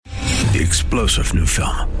The explosive new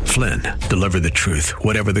film, Flynn, deliver the truth,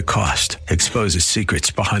 whatever the cost, exposes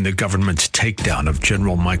secrets behind the government's takedown of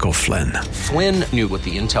General Michael Flynn. Flynn knew what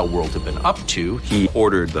the intel world had been up to. He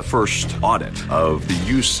ordered the first audit of the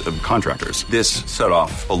use of contractors. This set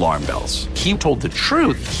off alarm bells. He told the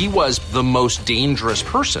truth. He was the most dangerous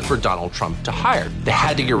person for Donald Trump to hire. They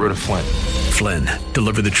had to get rid of Flynn. Flynn,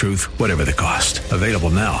 deliver the truth, whatever the cost. Available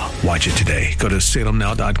now. Watch it today. Go to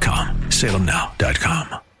salemnow.com.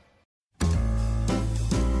 salemnow.com.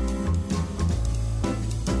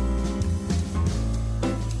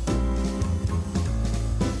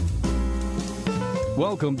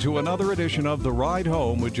 Welcome to another edition of The Ride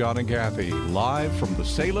Home with John and Kathy, live from the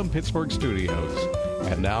Salem-Pittsburgh studios.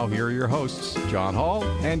 And now here are your hosts, John Hall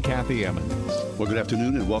and Kathy Emmons. Well, good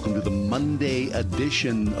afternoon and welcome to the Monday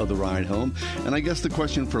edition of The Ride Home. And I guess the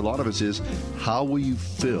question for a lot of us is, how will you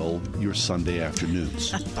fill your Sunday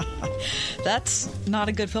afternoons? That's not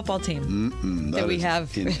a good football team that we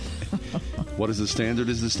have. What is the standard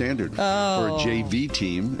is the standard. For a JV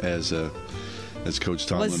team, as Coach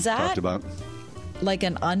Tomlin talked about. Like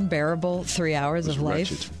an unbearable 3 hours of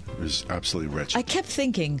life. Wretched. It was absolutely wretched. I kept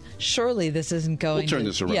thinking, surely this isn't going to... We'll turn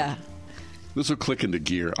this around. Yeah. This will click into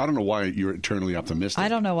gear. I don't know why you're eternally optimistic. I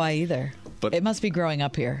don't know why either. But it must be growing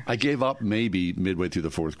up here. I gave up maybe midway through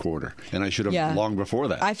the fourth quarter, and I should have long before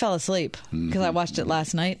that. I fell asleep because I watched it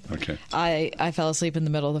last night. Okay. I fell asleep in the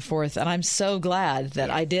middle of the fourth, and I'm so glad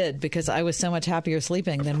that I did because I was so much happier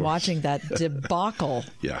sleeping than watching that debacle.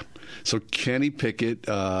 Yeah. So Kenny Pickett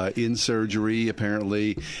in surgery,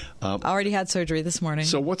 apparently. Already had surgery this morning.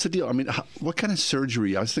 So what's the deal? I mean, what kind of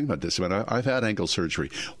surgery? I was thinking about this. I've had ankle surgery.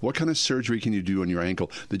 What kind of surgery can you do on your ankle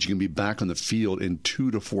that you can be back on the field in 2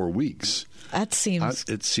 to 4 weeks? That seems...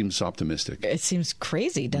 it seems optimistic. It seems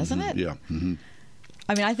crazy, doesn't it? Yeah. Mm-hmm.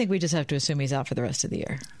 I mean, I think we just have to assume he's out for the rest of the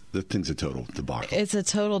year. The thing's a total debacle. It's a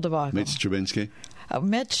total debacle. Mitch Trubinsky?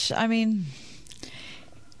 Mitch, I mean...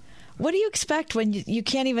 What do you expect when you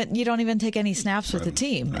don't even take any snaps with the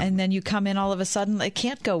team, and then you come in all of a sudden? It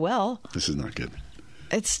can't go well. This is not good.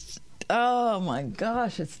 Oh my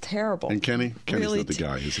gosh, it's terrible. And Kenny's really not the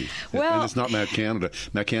guy, is he? Well, and it's not Matt Canada.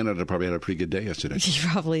 Matt Canada probably had a pretty good day yesterday. He's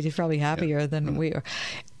probably happier than we are.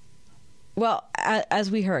 Well,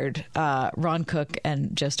 as we heard Ron Cook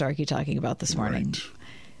and Joe Starkey talking about this morning. Right.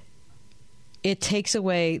 It takes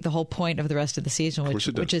away the whole point of the rest of the season,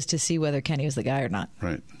 which is to see whether Kenny is the guy or not.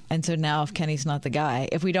 Right. And so now, if Kenny's not the guy,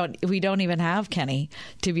 if we don't even have Kenny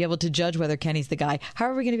to be able to judge whether Kenny's the guy, how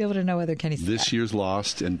are we going to be able to know whether Kenny's the guy? This year's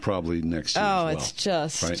lost, and probably next year as well. It's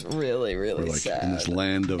just really, really we're like sad. In this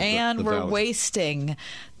land of and the we're valley. Wasting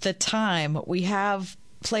the time. We have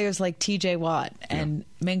players like T.J. Watt and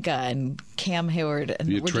Minka and Cam Hayward, and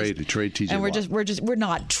you trade T.J. and Watt. we're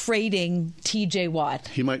not trading T.J. Watt.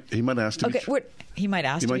 He might ask to be. He might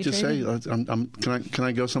ask. He to might be just traded. say, "Can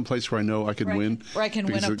I go someplace where I know I could win? Where I can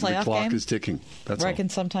win a playoff game. The clock is ticking. That's where all. I can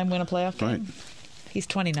sometime win a playoff game. Right. He's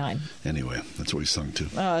 29. Anyway, that's what he's sung to.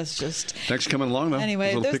 Oh, it's just... Thanks for coming along, though.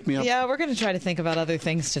 Anyway, pick me up. Yeah, we're going to try to think about other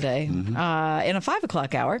things today. In a 5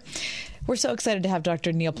 o'clock hour, we're so excited to have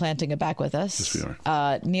Dr. Neil Plantinga back with us. Yes, we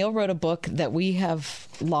are. Neil wrote a book that we have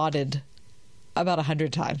lauded about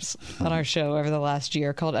 100 times on our show over the last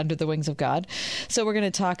year called Under the Wings of God. So we're going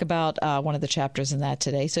to talk about one of the chapters in that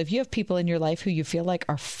today. So if you have people in your life who you feel like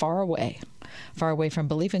are far away from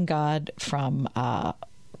believing God, from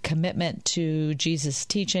commitment to Jesus'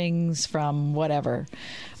 teachings, from whatever,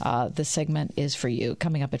 this segment is for you.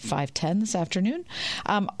 Coming up at 5:10 this afternoon.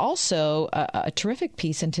 Also, a terrific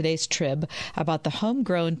piece in today's Trib about the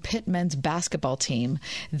homegrown Pitt men's basketball team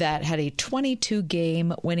that had a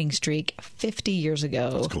 22-game winning streak 50 years ago.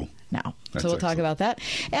 That's cool. Now, so we'll talk about that.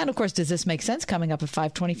 And, of course, Does This Make Sense? Coming up at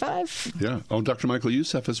 5:25. Yeah. Oh, Dr. Michael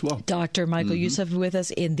Youssef as well. Dr. Michael Youssef with us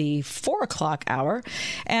in the 4 o'clock hour.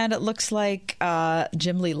 And it looks like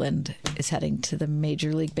Jim Leland is heading to the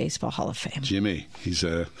Major League Baseball Hall of Fame. Jimmy, he's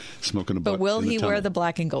smoking a butt. But will he wear tunnel. the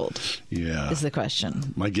black and gold? Yeah. Is the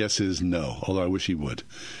question. My guess is no, although I wish he would.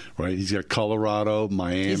 Right? He's got Colorado,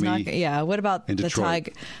 Miami. He's not, yeah. What about the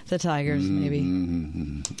Tigers, maybe?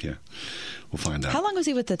 Yeah. We'll find out. How long was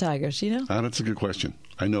he with the Tigers, you know? That's a good question.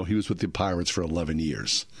 I know he was with the Pirates for 11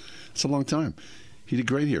 years. It's a long time. He did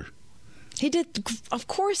great here. He did. Of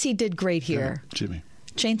course he did great here. Yeah, Jimmy.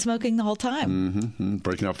 Chain smoking the whole time.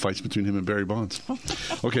 Breaking up fights between him and Barry Bonds.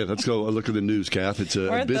 Okay, let's go look at the news, Kath. It's a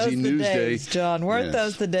Weren't busy those news the days, day. John, weren't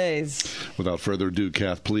those the days? Without further ado,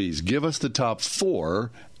 Kath, please give us the top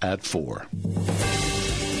 4 at 4.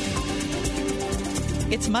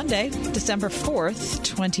 It's Monday, December 4th,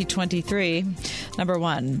 2023. Number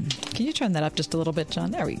one. Can you turn that up just a little bit,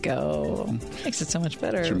 John? There we go. Makes it so much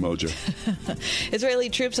better. It's your mojo. Israeli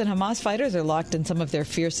troops and Hamas fighters are locked in some of their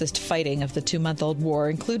fiercest fighting of the 2-month-old war,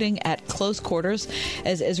 including at close quarters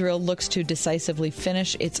as Israel looks to decisively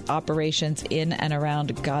finish its operations in and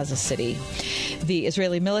around Gaza City. The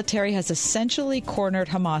Israeli military has essentially cornered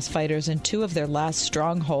Hamas fighters in two of their last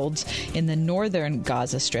strongholds in the northern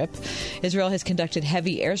Gaza Strip. Israel has conducted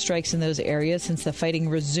heavy airstrikes in those areas since the fighting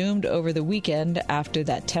resumed over the weekend after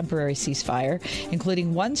that temporary ceasefire,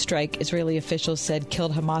 including one strike Israeli officials said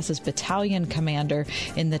killed Hamas's battalion commander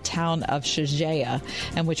in the town of Shujaiya,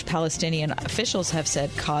 and which Palestinian officials have said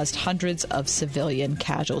caused hundreds of civilian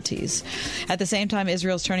casualties. At the same time,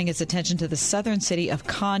 Israel's turning its attention to the southern city of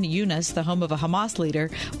Khan Yunis, the home of a Hamas leader,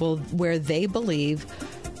 where they believe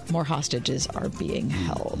more hostages are being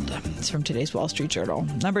held. It's from today's Wall Street Journal.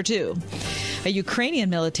 Number two, a Ukrainian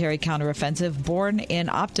military counteroffensive born in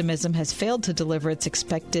optimism has failed to deliver its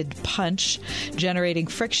expected punch, generating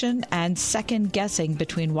friction and second-guessing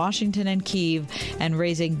between Washington and Kyiv and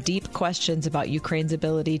raising deep questions about Ukraine's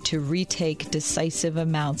ability to retake decisive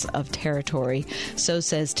amounts of territory, so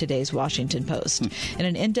says today's Washington Post. In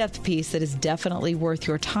an in-depth piece that is definitely worth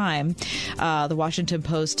your time, the Washington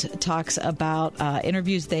Post talks about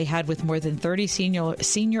interviews they had with more than 30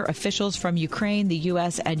 senior officials from Ukraine, the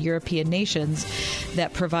U.S., and European nations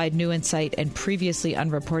that provide new insight and previously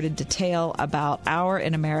unreported detail about our,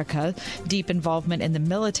 in America, deep involvement in the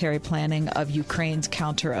military planning of Ukraine's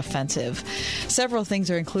counteroffensive. Several things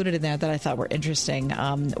are included in there that I thought were interesting.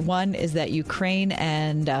 One is that Ukraine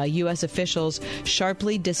and U.S. officials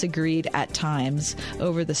sharply disagreed at times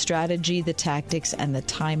over the strategy, the tactics, and the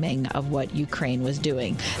timing of what Ukraine was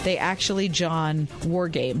doing. They actually, John,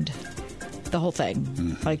 wargamed the whole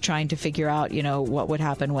thing, like trying to figure out, what would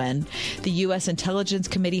happen when. The U.S. Intelligence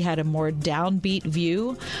Committee had a more downbeat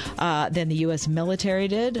view than the U.S. military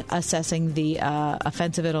did, assessing the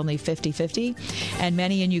offensive at only 50-50. And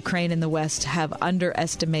many in Ukraine and the West have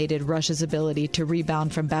underestimated Russia's ability to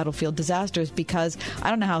rebound from battlefield disasters because, I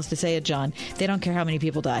don't know how else to say it, John, they don't care how many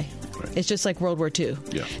people die. Right. It's just like World War II.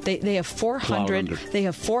 Yeah. They have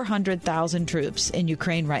 400,000 troops in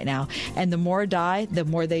Ukraine right now, and the more die, the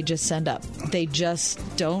more they just send up. They just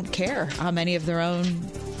don't care how many of their own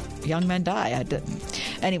young men die.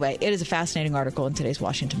 Anyway, it is a fascinating article in today's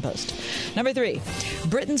Washington Post. Number three,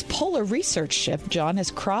 Britain's polar research ship, John,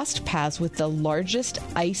 has crossed paths with the largest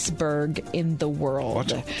iceberg in the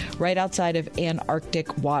world, right outside of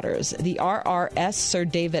Antarctic waters. The RRS Sir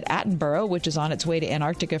David Attenborough, which is on its way to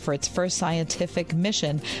Antarctica for its first scientific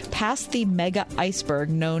mission, passed the mega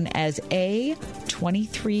iceberg known as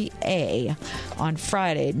A23A on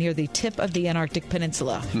Friday near the tip of the Antarctic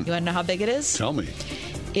Peninsula. You want to know how big it is? Tell me.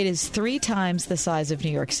 It is 3 times the size of New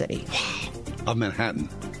York City. Of Manhattan?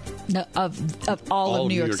 No, of all of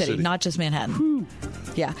New York City, not just Manhattan. Whew.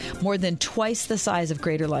 Yeah, more than twice the size of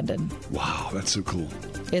Greater London. Wow, that's so cool.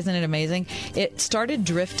 Isn't it amazing? It started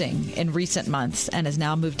drifting in recent months and has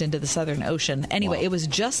now moved into the Southern Ocean. Anyway, It was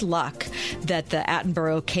just luck that the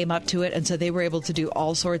Attenborough came up to it, and so they were able to do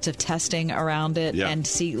all sorts of testing around it and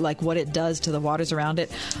see what it does to the waters around it.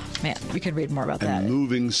 Man, we could read more about that.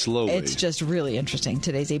 Moving slowly. It's just really interesting.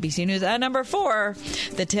 Today's ABC News. At number 4,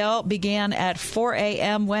 the tale began at 4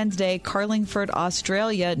 a.m. Wednesday, Carlingford,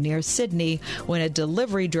 Australia, near Sydney, when a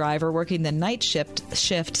delivery driver working the night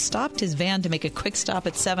shift stopped his van to make a quick stop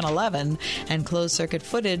at 7-Eleven, and closed-circuit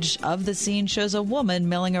footage of the scene shows a woman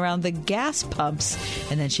milling around the gas pumps,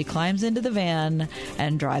 and then she climbs into the van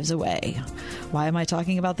and drives away. Why am I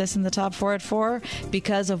talking about this in the top 4 at 4?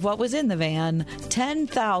 Because of what was in the van,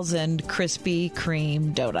 10,000 Krispy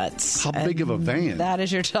Kreme donuts. How big of a van? That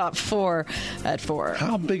is your top 4 at 4.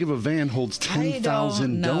 How big of a van holds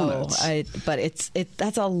 10,000 donuts? But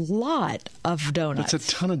that's a lot of donuts. That's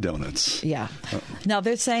a ton of donuts. Yeah. Now,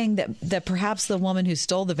 they're saying that perhaps the woman who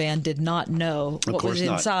stole the van did not know what was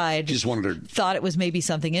inside. She just thought it was maybe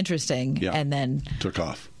something interesting, and then took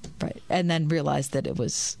off. Right. And then realized that it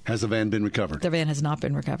was... Has the van been recovered? The van has not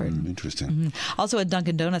been recovered. Interesting. Mm-hmm. Also, a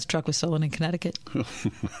Dunkin' Donuts truck was stolen in Connecticut.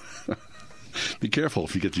 Be careful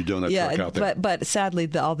if you get your donut truck out there. But sadly,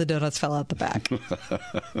 all the donuts fell out the back.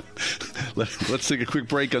 Let's take a quick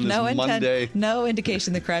break on this Monday. No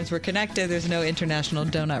indication the crimes were connected. There's no international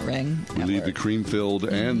donut ring. We leave the cream-filled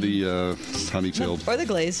and the honey-filled. Or the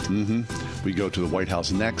glazed. Mm-hmm. We go to the White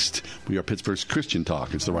House next. We are Pittsburgh's Christian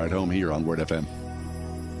Talk. It's the Ride Home here on Word FM.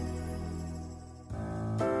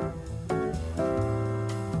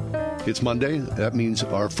 It's Monday. That means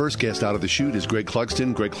our first guest out of the chute is Greg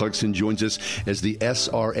Clugston. Greg Clugston joins us as the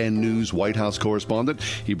SRN News White House correspondent.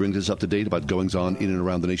 He brings us up to date about goings-on in and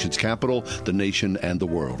around the nation's capital, the nation, and the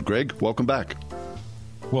world. Greg, welcome back.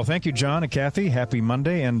 Well, thank you, John and Kathy. Happy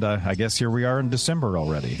Monday, and I guess here we are in December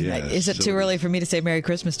already. Yes, is it too early for me to say Merry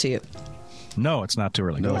Christmas to you? No, it's not too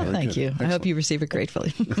early. No, thank you. Excellent. I hope you receive it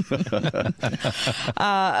gratefully.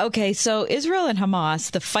 Okay, so Israel and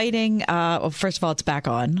Hamas, the fighting, first of all, it's back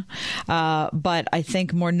on. But I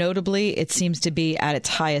think more notably, it seems to be at its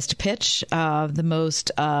highest pitch, the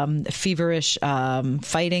most feverish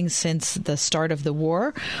fighting since the start of the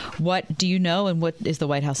war. What do you know, and what is the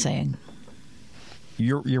White House saying?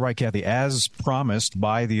 You're right, Kathy. As promised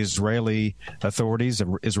by the Israeli authorities,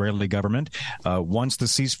 the Israeli government, once the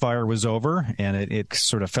ceasefire was over and it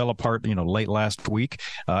sort of fell apart, late last week,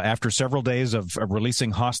 after several days of releasing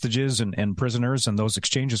hostages and prisoners, and those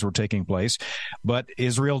exchanges were taking place. But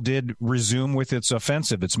Israel did resume with its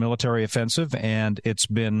offensive, its military offensive, and it's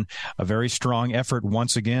been a very strong effort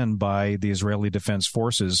once again by the Israeli Defense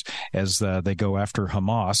Forces as they go after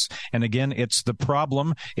Hamas. And again, it's the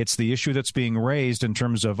problem, it's the issue that's being raised in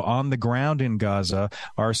terms of on the ground in Gaza,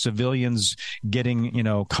 are civilians getting,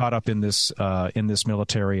 caught up in this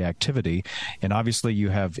military activity? And obviously you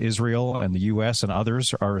have Israel and the U.S. and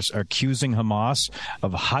others are accusing Hamas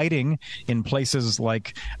of hiding in places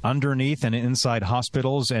like underneath and inside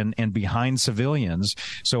hospitals and behind civilians.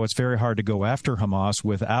 So it's very hard to go after Hamas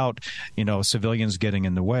without, civilians getting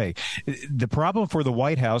in the way. The problem for the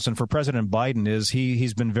White House and for President Biden is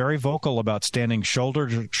he's been very vocal about standing shoulder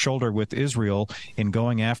to shoulder with Israel in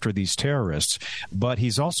going after these terrorists, but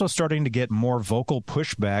he's also starting to get more vocal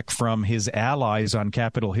pushback from his allies on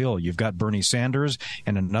Capitol Hill. You've got Bernie Sanders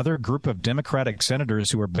and another group of Democratic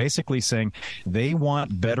senators who are basically saying they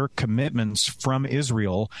want better commitments from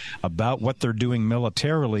Israel about what they're doing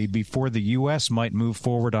militarily before the U.S. might move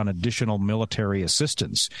forward on additional military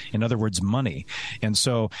assistance. In other words, money. And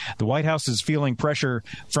so the White House is feeling pressure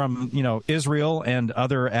from, Israel and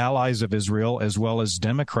other allies of Israel, as well as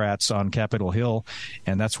Democrats on Capitol Hill.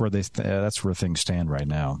 And that's where things stand right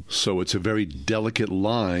now. So it's a very delicate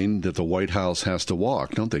line that the White House has to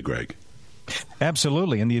walk, don't they, Greg?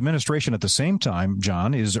 Absolutely. And the administration at the same time,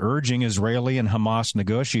 John, is urging Israeli and Hamas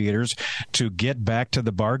negotiators to get back to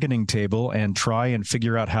the bargaining table and try and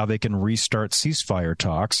figure out how they can restart ceasefire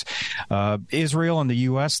talks. Israel and the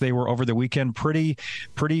U.S., they were over the weekend pretty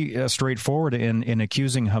straightforward in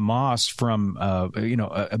accusing Hamas from,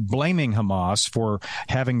 blaming Hamas for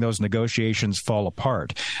having those negotiations fall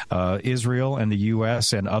apart. Israel and the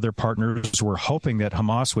U.S. and other partners were hoping that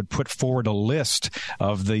Hamas would put forward a list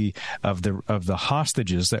of the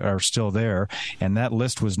hostages that are still there, and that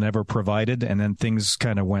list was never provided, and then things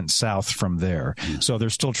kind of went south from there. So they're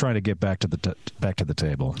still trying to get back to the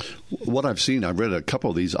table. What I've seen, I've read a couple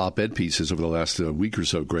of these op-ed pieces over the last week or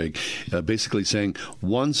so, Greg, basically saying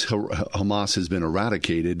once Hamas has been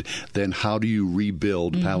eradicated, then how do you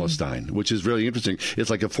rebuild Palestine? Which is really interesting. It's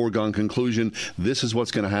like a foregone conclusion. This is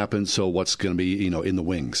what's going to happen, so what's going to be, in the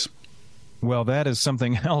wings? Well, that is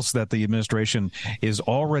something else that the administration is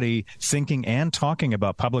already thinking and talking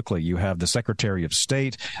about publicly. You have the Secretary of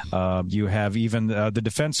State. You have even the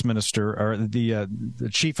defense minister or the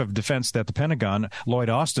chief of defense at the Pentagon, Lloyd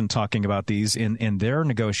Austin, talking about these in their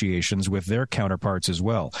negotiations with their counterparts as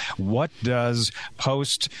well. What does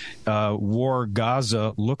post-war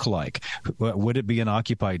Gaza look like? Would it be an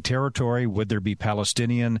occupied territory? Would there be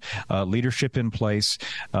Palestinian leadership in place?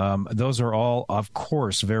 Those are all, of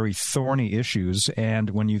course, very thorny issues,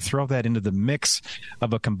 and when you throw that into the mix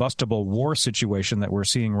of a combustible war situation that we're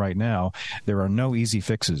seeing right now, there are no easy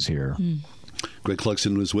fixes here. Greg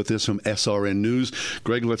Clugston was with us from SRN News.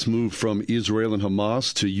 Greg, let's move from Israel and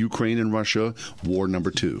Hamas to Ukraine and Russia, war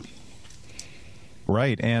number 2.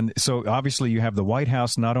 Right. And so obviously you have the White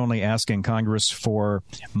House not only asking Congress for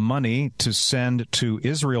money to send to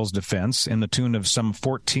Israel's defense in the tune of some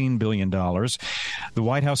 $14 billion. The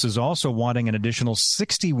White House is also wanting an additional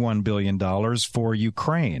 $61 billion for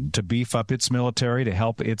Ukraine to beef up its military, to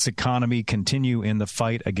help its economy continue in the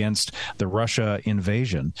fight against the Russia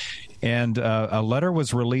invasion. And a letter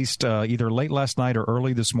was released either late last night or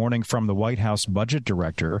early this morning from the White House budget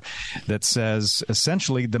director that says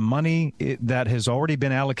essentially the money that has already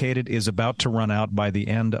been allocated is about to run out by the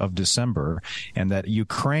end of December, and that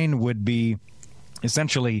Ukraine would be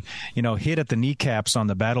essentially, hit at the kneecaps on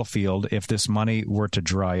the battlefield if this money were to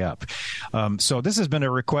dry up. So this has been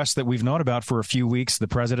a request that we've known about for a few weeks. The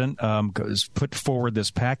president has put forward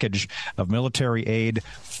this package of military aid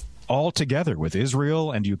all together with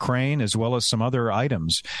Israel and Ukraine, as well as some other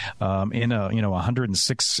items in a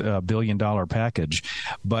 $106 billion package.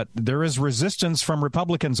 But there is resistance from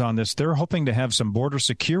Republicans on this. They're hoping to have some border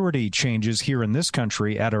security changes here in this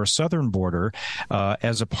country at our southern border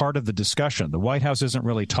as a part of the discussion. The White House isn't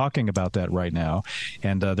really talking about that right now,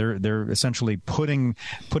 and they're essentially putting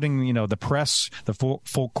the press, the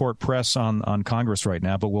full court press on Congress right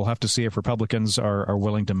now. But we'll have to see if Republicans are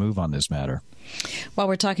willing to move on this matter. While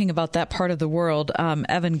we're talking about that part of the world,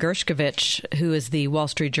 Evan Gershkovich, who is the Wall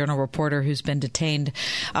Street Journal reporter who's been detained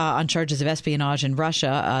on charges of espionage in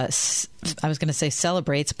Russia, I was going to say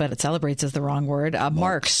celebrates, but celebrates is the wrong word.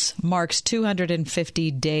 Marks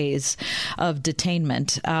 250 days of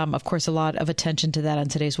detainment. Of course, a lot of attention to that on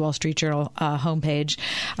today's Wall Street Journal homepage.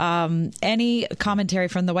 Any commentary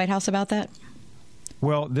from the White House about that?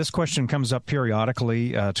 Well, this question comes up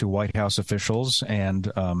periodically to White House officials,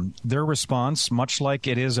 and their response, much like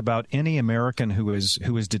it is about any American who is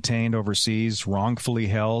detained overseas, wrongfully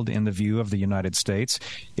held in the view of the United States,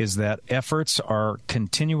 is that efforts are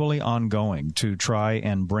continually ongoing to try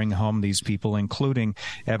and bring home these people, including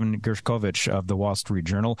Evan Gershkovich of the Wall Street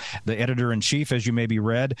Journal. The editor-in-chief, as you maybe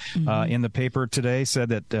read in the paper today, said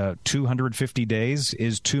that 250 days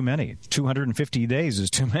is too many. 250 days is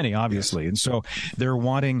too many, obviously. And so they're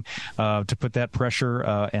wanting to put that pressure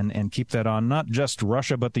and keep that on not just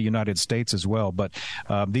Russia, but the United States as well. But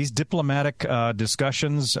these diplomatic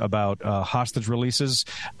discussions about hostage releases,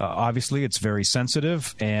 obviously it's very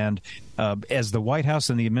sensitive. And as the White House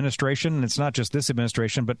and the administration, and it's not just this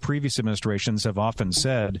administration, but previous administrations have often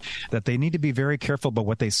said that they need to be very careful about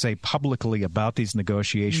what they say publicly about these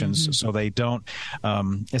negotiations so they don't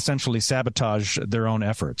essentially sabotage their own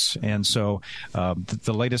efforts. And so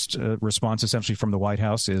the latest response essentially from the White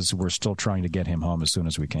House is we're still trying to get him home as soon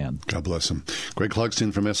as we can. God bless him. Greg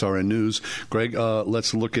Clugston from SRN News. Greg,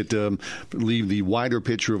 let's look at, leave the wider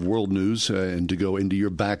picture of world news and to go into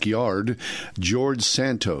your backyard. George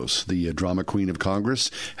Santos, the drama queen of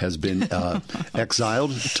Congress, has been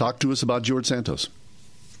exiled. Talk to us about George Santos.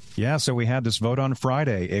 Yeah, so we had this vote on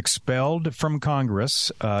Friday. Expelled from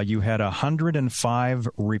Congress, you had 105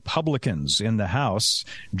 Republicans in the House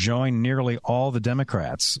join nearly all the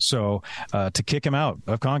Democrats. So to kick him out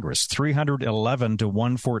of Congress, 311 to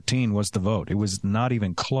 114 was the vote. It was not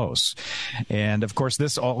even close. And, of course,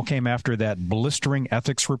 this all came after that blistering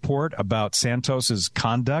ethics report about Santos's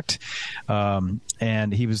conduct.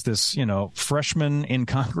 And he was this, freshman in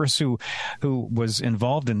Congress who was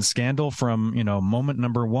involved in scandal from, moment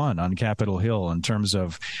number one on Capitol Hill in terms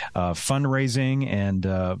of fundraising and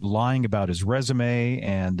lying about his resume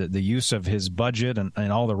and the use of his budget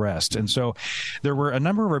and all the rest. And so there were a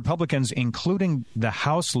number of Republicans, including the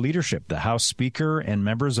House leadership, the House Speaker and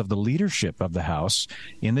members of the leadership of the House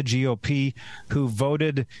in the GOP, who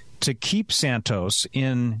voted to keep Santos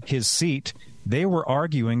in his seat. They were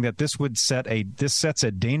arguing that this sets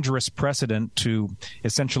a dangerous precedent to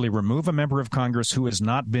essentially remove a member of Congress who has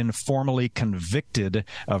not been formally convicted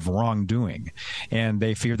of wrongdoing. And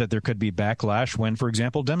they fear that there could be backlash when, for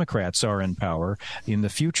example, Democrats are in power in the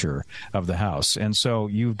future of the House. And so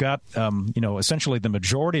you've got, essentially the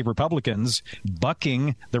majority of Republicans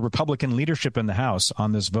bucking the Republican leadership in the House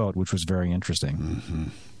on this vote, which was very interesting. Mm-hmm.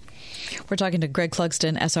 We're talking to Greg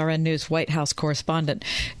Clugston, SRN News White House correspondent.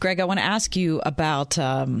 Greg, I want to ask you about,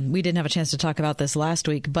 we didn't have a chance to talk about this last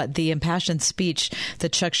week, but the impassioned speech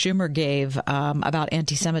that Chuck Schumer gave about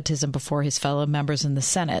anti-Semitism before his fellow members in the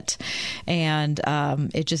Senate. And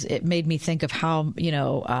it made me think of how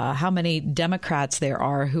many Democrats there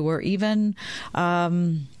are who are even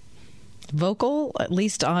vocal, at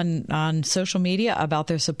least on social media, about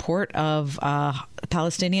their support of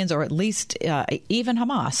Palestinians, or at least even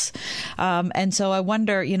Hamas. And so I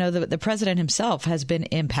wonder, the president himself has been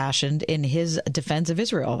impassioned in his defense of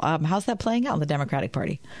Israel. How's that playing out in the Democratic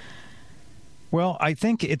Party? Well, I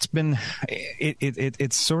think it's been,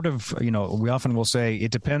 it's sort of, we often will say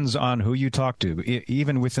it depends on who you talk to,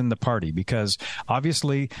 even within the party, because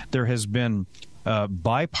obviously there has been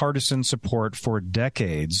bipartisan support for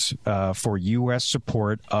decades for U.S.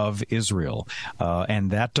 support of Israel and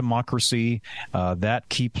that democracy, that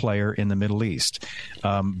key player in the Middle East.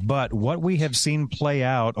 But what we have seen play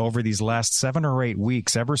out over these last 7 or 8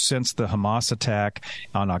 weeks, ever since the Hamas attack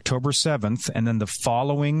on October 7th, and then the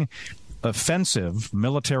following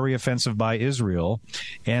military offensive by Israel,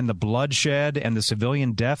 and the bloodshed and the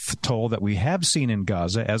civilian death toll that we have seen in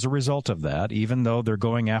Gaza as a result of that, even though they're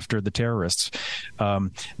going after the terrorists,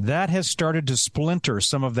 that has started to splinter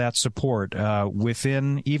some of that support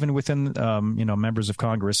within members of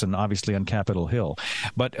Congress and obviously on Capitol Hill.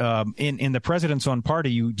 But in the president's own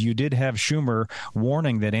party, you did have Schumer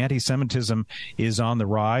warning that anti-Semitism is on the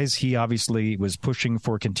rise. He obviously was pushing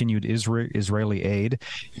for continued Israeli aid.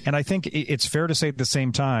 And I think it's fair to say at the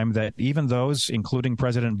same time that even those, including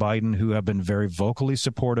President Biden, who have been very vocally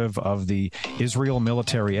supportive of the Israel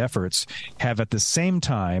military efforts, have at the same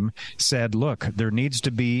time said, look, there needs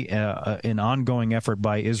to be an ongoing effort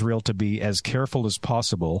by Israel to be as careful as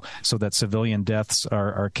possible so that civilian deaths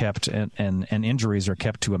are kept and injuries are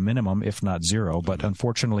kept to a minimum, if not zero. But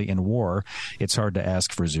unfortunately, in war, it's hard to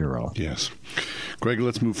ask for zero. Yes. Greg,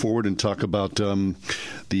 let's move forward and talk about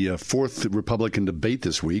the fourth Republican debate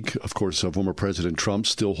this week. Of course, former President Trump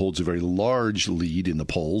still holds a very large lead in the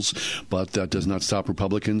polls, but that does not stop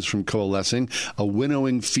Republicans from coalescing. A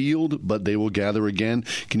winnowing field, but they will gather again.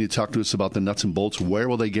 Can you talk to us about the nuts and bolts? Where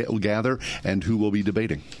will they gather, and who will be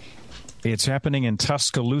debating? It's happening in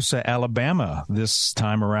Tuscaloosa, Alabama this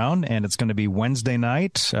time around, and it's going to be Wednesday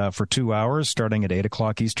night for 2 hours, starting at 8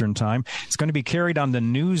 o'clock Eastern Time. It's going to be carried on the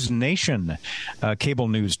News Nation cable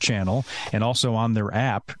news channel and also on their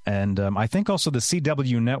app, and I think also the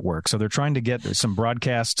CW network. So they're trying to get some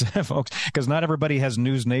broadcast folks, because not everybody has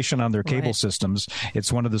News Nation on their cable systems.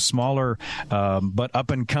 It's one of the smaller but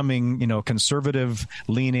up-and-coming,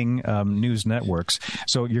 conservative-leaning news networks.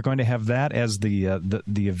 So you're going to have that as the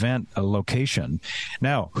event location.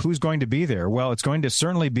 Now, who's going to be there? Well, it's going to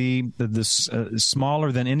certainly be this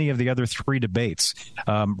smaller than any of the other three debates.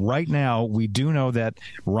 Right now, we do know that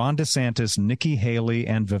Ron DeSantis, Nikki Haley,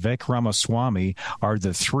 and Vivek Ramaswamy are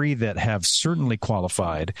the three that have certainly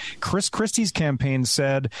qualified. Chris Christie's campaign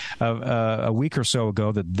said a week or so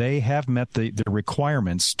ago that they have met the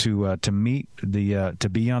requirements to be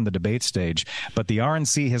on the debate stage, but the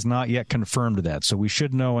RNC has not yet confirmed that. So we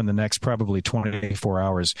should know in the next probably 24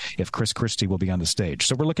 hours if Chris Christie will be on the stage.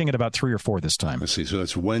 So we're looking at about 3 or 4 this time. Let's see. So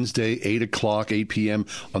that's Wednesday, 8 o'clock, 8 p.m.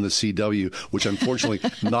 on the CW, which unfortunately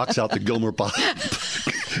knocks out the Gomer Pyle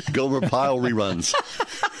reruns.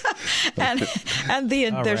 and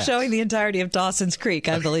they're showing the entirety of Dawson's Creek,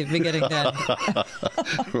 I believe, beginning then.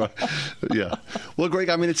 Right. Yeah. Well, Greg,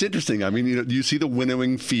 I mean, it's interesting. I mean, you see the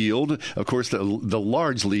winnowing field. Of course, the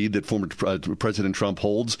large lead that former President Trump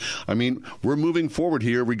holds. I mean, we're moving forward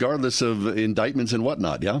here regardless of indictments and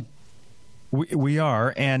whatnot, yeah? We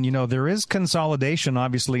are, and there is consolidation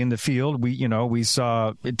obviously in the field. We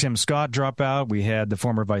saw Tim Scott drop out. We had the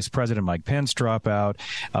former Vice President Mike Pence drop out,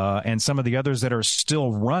 and some of the others that are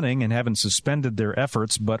still running and haven't suspended their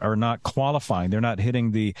efforts, but are not qualifying. They're not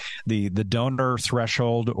hitting the donor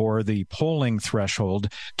threshold or the polling threshold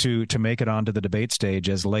to make it onto the debate stage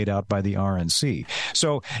as laid out by the RNC.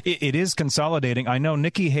 So it is consolidating. I know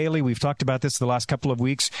Nikki Haley. We've talked about this the last couple of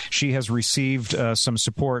weeks. She has received some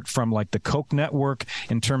support from like the Koch network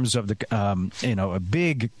in terms of the a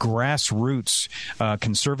big grassroots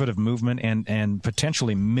conservative movement and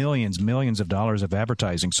potentially millions of dollars of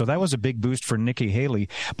advertising. So that was a big boost for Nikki Haley,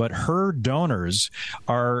 but her donors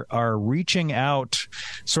are reaching out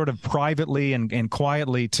sort of privately and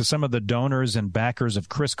quietly to some of the donors and backers of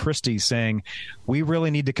Chris Christie, saying we really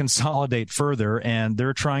need to consolidate further, and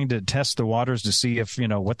they're trying to test the waters to see if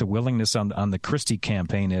what the willingness on the Christie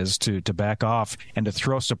campaign is to back off and to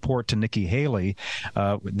throw support to Nikki Haley.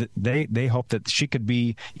 They hope that she could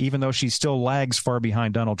be, even though she still lags far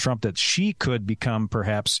behind Donald Trump, that she could become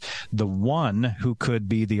perhaps the one who could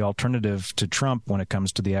be the alternative to Trump when it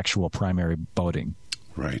comes to the actual primary voting.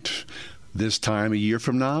 Right. This time a year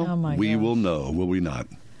from now, we will know, will we not?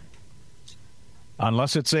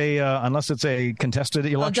 Unless it's a contested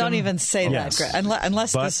election. Well, don't even say that, Greg.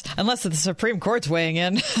 Unless the Supreme Court's weighing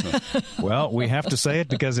in. Well, we have to say it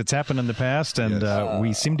because it's happened in the past, and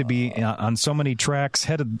we seem to be on so many tracks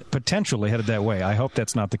potentially headed that way. I hope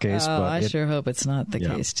that's not the case. But I sure hope it's not the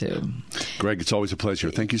case, too. Greg, it's always a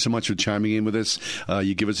pleasure. Thank you so much for chiming in with us.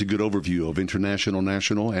 You give us a good overview of international,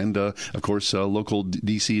 national, and, of course, local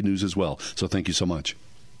D.C. news as well. So thank you so much.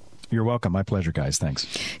 You're welcome. My pleasure, guys. Thanks.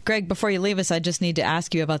 Greg, before you leave us, I just need to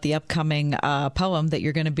ask you about the upcoming poem that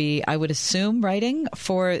you're going to be, I would assume, writing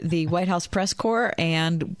for the White House Press Corps.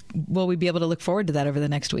 And will we be able to look forward to that over the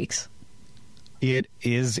next weeks? It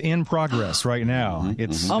is in progress right now.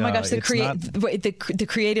 It's oh my gosh, the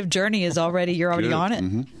creative journey is already, you're already on it?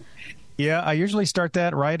 Mm-hmm. Yeah, I usually start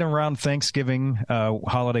that right around Thanksgiving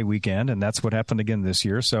holiday weekend, and that's what happened again this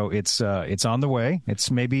year. So it's on the way.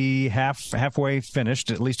 It's maybe halfway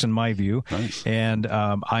finished, at least in my view. Nice. And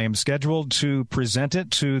I am scheduled to present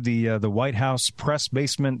it to the White House press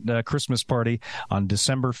basement Christmas party on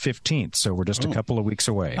December 15th. So we're just a couple of weeks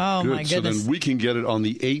away. Oh, Good. my goodness. So then we can get it on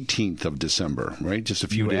the 18th of December, right? Just a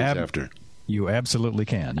few days after. You absolutely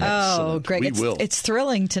can. Yes. Oh, Greg, We will. It's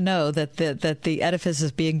thrilling to know that the edifice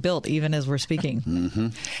is being built even as we're speaking. Mm-hmm.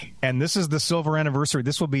 And this is the silver anniversary.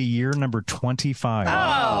 This will be year number 25.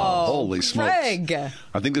 Oh, holy smokes. Greg.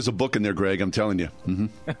 I think there's a book in there, Greg. I'm telling you.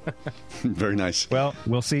 Mm-hmm. Very nice. Well,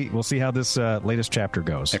 we'll see how this latest chapter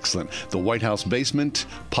goes. Excellent. The White House Basement,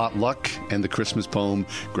 Potluck, and the Christmas Poem.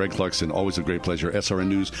 Greg Clarkson, always a great pleasure. SRN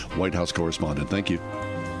News White House correspondent. Thank you.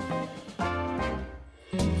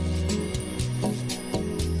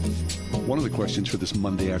 One of the questions for this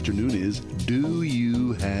Monday afternoon is, do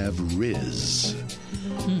you have Riz?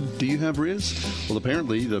 Do you have Riz? Well,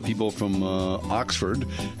 apparently the people from Oxford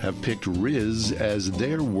have picked Riz as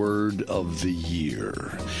their word of the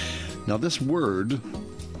year. Now, this word,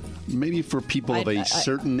 maybe for people of a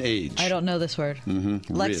certain age. I don't know this word.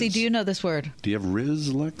 Mm-hmm. Lexi, Riz. do you know this word? Do you have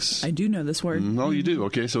Riz, Lex? I do know this word. Oh, you do?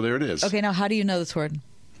 Okay, so there it is. Okay, now how do you know this word?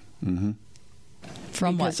 Mm-hmm.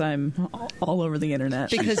 From because what? I'm all over the internet.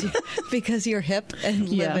 Because you're hip and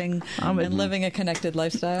living a connected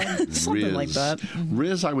lifestyle. Something Riz. like that.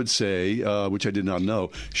 Riz, I would say, which I did not know,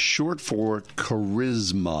 short for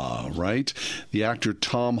charisma, right? The actor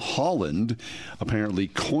Tom Holland apparently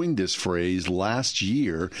coined this phrase last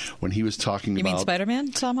year when he was talking You about... mean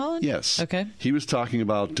Spider-Man, Tom Holland? Yes. Okay. He was talking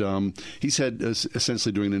about, he said,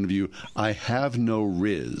 essentially during an interview, I have no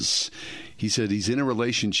Riz. He said he's in a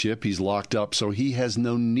relationship, he's locked up, so he has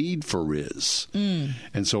no need for Riz.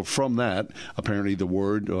 And so from that, apparently the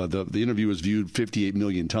word, the interview was viewed 58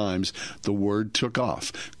 million times, the word took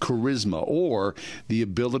off. Charisma, or the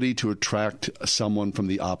ability to attract someone from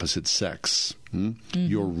the opposite sex.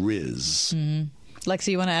 Your Riz. Lexi,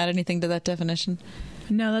 you want to add anything to that definition?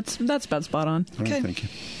 No, that's about spot on. All right, Okay. thank you.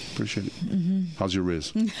 Appreciate it. How's your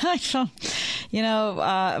Riz? I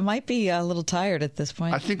don't, might be a little tired at this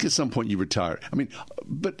point. I think at some point you retire. I mean,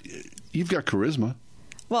 but you've got charisma.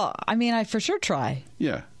 Well, I mean, I for sure try.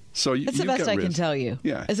 Yeah. So That's the you've best got I can Riz. tell you.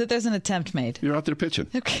 Yeah. Is that there's an attempt made. You're out there pitching.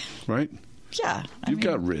 Okay. Right? Yeah. You've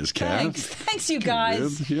got Riz, Kath. Thanks, you guys.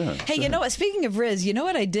 Riz, yeah. Hey, you know what? Speaking of Riz, you know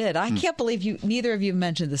what I did? I can't believe neither of you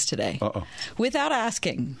mentioned this today. Uh-oh. Without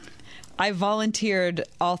asking, I volunteered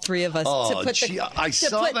all three of us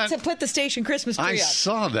to put the station Christmas tree I up.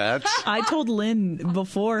 saw that. I told Lynn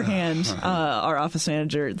beforehand, our office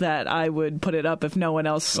manager, that I would put it up if no one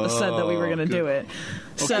else said that we were going to do it.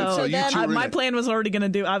 so you two were my in it. plan was already going to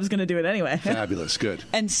do. I was going to do it anyway. Fabulous. Good.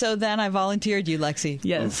 And so then I volunteered you, Lexi.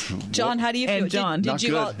 Yes. John, how do you feel? And John. Did Not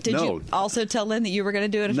you good. did No. you also tell Lynn that you were going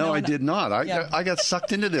to do it? If No, one... I did not. Yeah. I got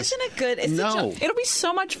sucked into this. Isn't it good? It's No. It'll be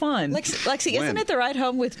so much fun. Lexi, When? isn't it the ride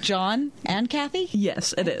home with John and Kathy?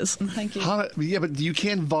 Yes, it is. Thank you. Yeah, but you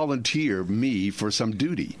can't volunteer me for some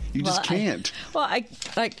duty. You just can't.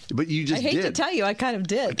 But you just I hate did. to tell you, I kind of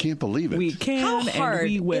did. I can't believe it. We can How hard? and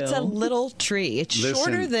we will. It's a little tree. It's Listen.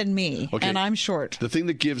 shorter than me, Okay. and I'm short. The thing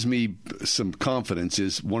that gives me some confidence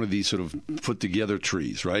is one of these sort of put together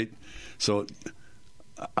trees, right? So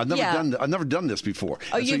I've never done this before.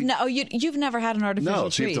 Oh, And so you've never had an artificial no,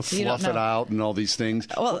 so tree. you have to so you don't fluff it know. out and all these things.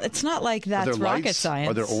 Well, it's not like Are that's there rocket lights? science.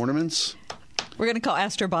 Are there ornaments? We're going to call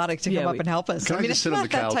Astrobotic to come up and help us. Can I mean, just it's sit on not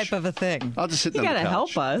the couch? that type of a thing. I'll just sit You on the gotta couch.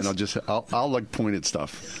 help us. And I'll like point at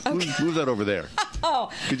stuff. Okay. Move that over there. Oh,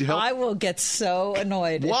 Could you help? I will get so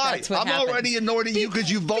annoyed. Why? If that's what I'm happens. already annoyed at you because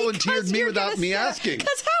you volunteered me without me asking.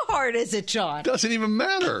 Because how hard is it, John? Doesn't even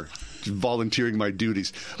matter. Just volunteering my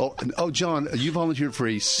duties. Oh, John, you volunteered for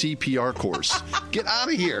a CPR course. Get out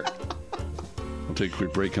of here. We'll take a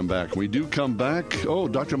quick break, come back. When we do come back,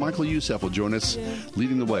 Dr. Michael Youssef will join us,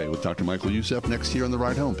 leading the way with Dr. Michael Youssef next year on The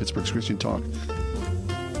Ride Home, Pittsburgh's Christian Talk.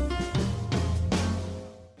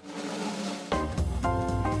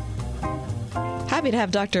 Happy to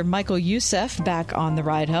have Dr. Michael Youssef back on The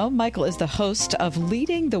Ride Home. Michael is the host of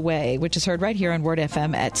Leading the Way, which is heard right here on Word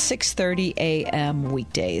FM at 6:30 a.m.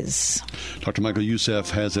 weekdays. Dr. Michael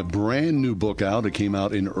Youssef has a brand new book out. It came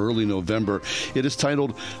out in early November. It is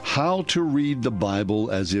titled How to Read the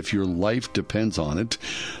Bible as If Your Life Depends on It.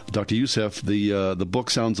 Dr. Youssef, the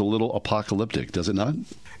book sounds a little apocalyptic, does it not?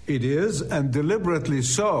 It is, and deliberately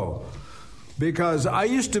so, because I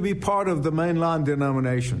used to be part of the mainline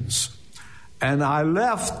denominations. And I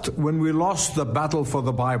left when we lost the battle for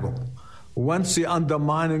the Bible, whence the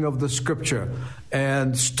undermining of the Scripture,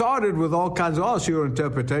 and started with all kinds of, it's your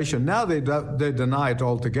interpretation. Now they deny it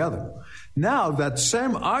altogether. Now, that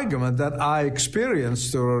same argument that I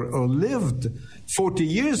experienced or lived 40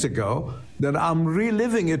 years ago, that I'm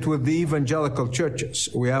reliving it with the evangelical churches.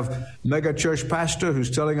 We have mega church pastor who's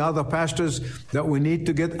telling other pastors that we need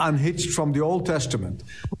to get unhitched from the Old Testament.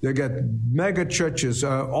 They get mega churches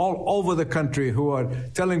all over the country who are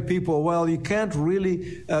telling people, well, you can't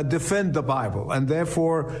really defend the Bible, and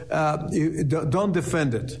therefore you don't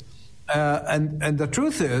defend it. And the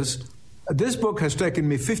truth is, this book has taken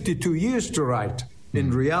me 52 years to write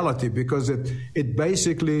in reality, because it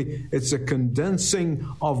basically, it's a condensing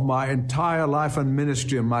of my entire life and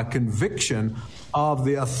ministry and my conviction of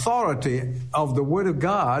the authority of the Word of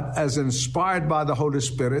God as inspired by the Holy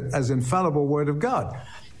Spirit, as infallible Word of God.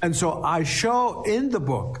 And so I show in the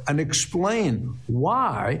book and explain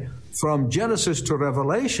why, from Genesis to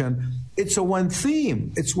Revelation, it's a one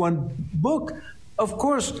theme, it's one book. Of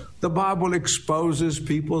course, the Bible exposes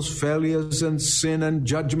people's failures and sin and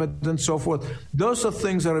judgment and so forth. Those are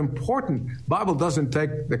things that are important. The Bible doesn't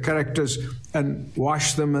take the characters and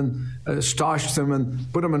wash them and starch them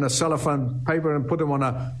and put them in a cellophane paper and put them on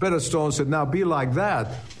a pedestal and say, now be like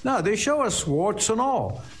that. No, they show us warts and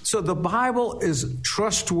all. So the Bible is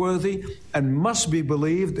trustworthy and must be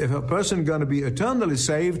believed. If a person is going to be eternally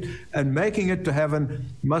saved and making it to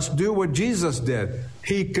heaven, must do what Jesus did.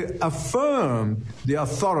 He affirmed the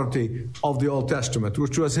authority of the Old Testament,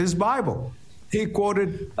 which was his Bible. He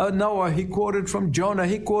quoted Noah, he quoted from Jonah,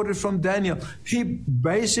 he quoted from Daniel. He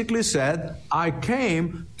basically said, I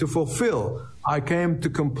came to fulfill, I came to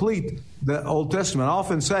complete the Old Testament. I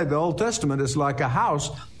often say the Old Testament is like a house,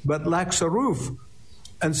 but lacks a roof.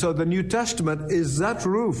 And so the New Testament is that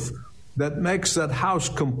roof that makes that house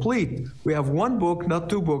complete. We have one book, not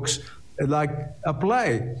two books, like a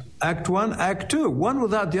play, Act 1, Act 2. One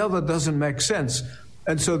without the other doesn't make sense.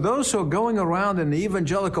 And so those who are going around in the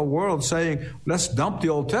evangelical world saying, let's dump the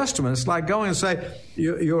Old Testament, it's like going and say,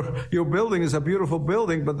 your building is a beautiful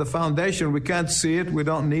building, but the foundation, we can't see it, we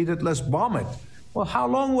don't need it, let's bomb it. Well, how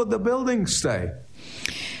long would the building stay?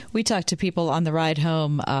 We talk to people on the ride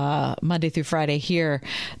home Monday through Friday here,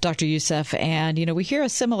 Dr. Youssef, and, we hear a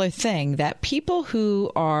similar thing, that people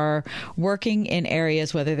who are working in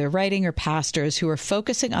areas, whether they're writing or pastors, who are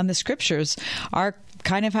focusing on the scriptures are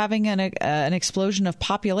kind of having an explosion of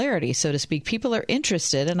popularity, so to speak. People are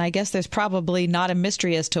interested, and I guess there's probably not a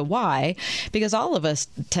mystery as to why, because all of us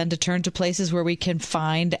tend to turn to places where we can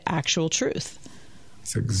find actual truth.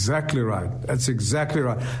 That's exactly right. That's exactly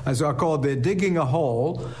right. As I call it, they're digging a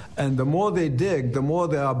hole, and the more they dig, the more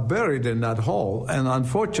they are buried in that hole. And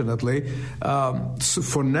unfortunately,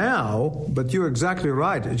 for now, but you're exactly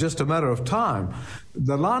right, it's just a matter of time,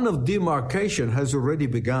 the line of demarcation has already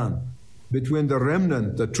begun between the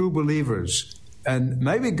remnant, the true believers, and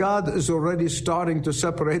maybe God is already starting to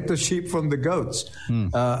separate the sheep from the goats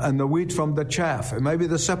and the wheat from the chaff. And maybe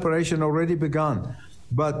the separation already begun.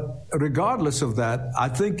 But regardless of that, I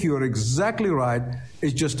think you're exactly right.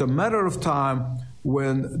 It's just a matter of time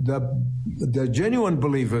when the genuine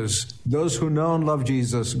believers, those who know and love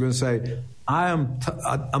Jesus, are going to say, I'm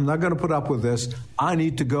not going to put up with this. I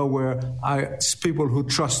need to go where people who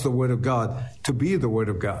trust the Word of God to be the Word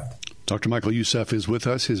of God. Dr. Michael Youssef is with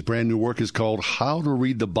us. His brand new work is called How to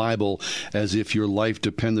Read the Bible as If Your Life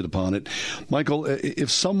Depended Upon It. Michael,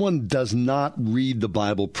 if someone does not read the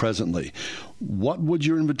Bible presently, what would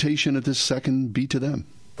your invitation at this second be to them?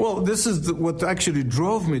 Well, this is what actually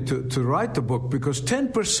drove me to write the book, because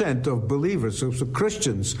 10% of believers, of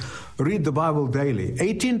Christians, read the Bible daily.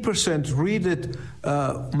 18% read it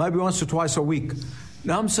maybe once or twice a week.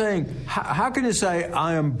 Now I'm saying, how can you say,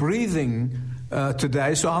 I am breathing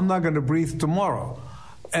today, so I'm not going to breathe tomorrow?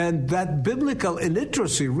 And that biblical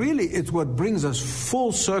illiteracy, really, it's what brings us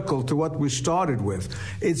full circle to what we started with.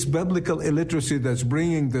 It's biblical illiteracy that's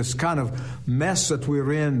bringing this kind of mess that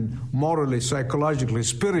we're in morally, psychologically,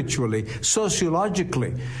 spiritually,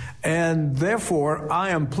 sociologically. And therefore,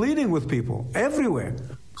 I am pleading with people everywhere,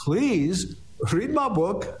 please read my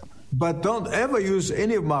book, but don't ever use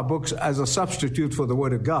any of my books as a substitute for the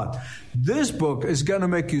Word of God. This book is going to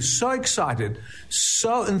make you so excited,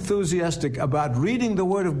 so enthusiastic about reading the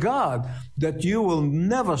Word of God that you will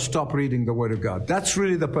never stop reading the Word of God. That's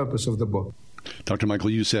really the purpose of the book. Dr. Michael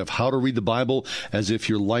Youssef, How to Read the Bible as If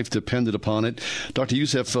Your Life Depended Upon It. Dr.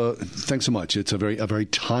 Youssef, thanks so much. It's a very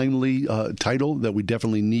timely title that we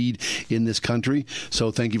definitely need in this country.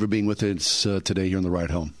 So thank you for being with us today here on The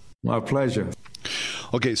Ride Home. My pleasure.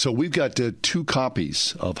 Okay, so we've got 2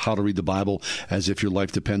 copies of How to Read the Bible as if your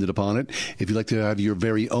life depended upon it. If you'd like to have your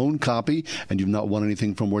very own copy and you've not won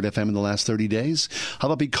anything from Word FM in the last 30 days, how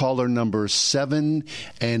about be caller number 7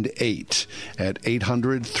 and 8 at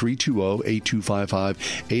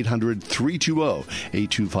 800-320-8255,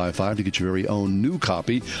 800-320-8255 to get your very own new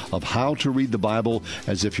copy of How to Read the Bible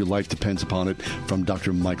as if your life depends upon it from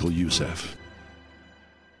Dr. Michael Youssef.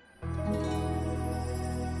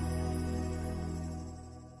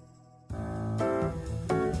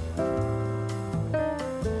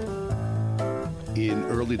 In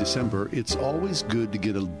early December, it's always good to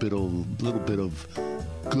get a little bit of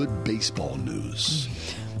good baseball news,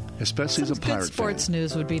 especially as a Pirate good sports fan.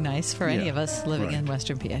 News would be nice for any of us living in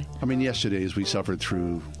Western PA. I mean, yesterday, as we suffered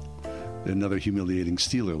through another humiliating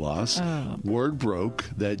Steeler loss, word broke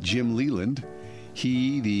that Jim Leland,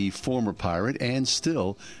 he, the former Pirate and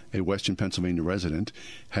still a Western Pennsylvania resident,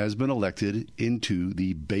 has been elected into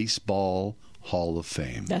the Baseball Hall of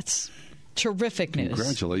Fame. That's terrific news.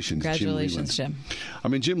 Congratulations, Jim. I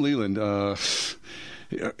mean, Jim Leland, I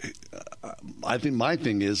think my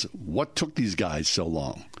thing is, what took these guys so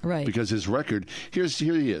long? Right. Because his record, here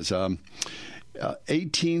he is,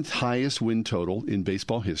 18th highest win total in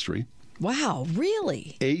baseball history. Wow,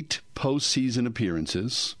 really? 8 postseason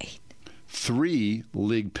appearances. 3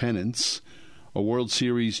 league pennants. A World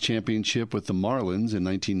Series championship with the Marlins in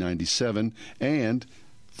 1997. And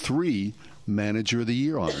 3 Manager of the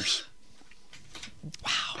Year honors.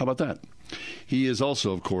 Wow. How about that? He is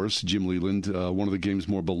also, of course, Jim Leland, one of the game's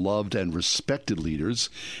more beloved and respected leaders,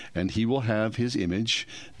 and he will have his image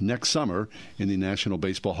next summer in the National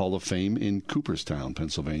Baseball Hall of Fame in Cooperstown,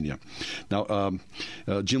 Pennsylvania. Now,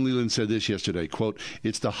 Jim Leland said this yesterday, quote,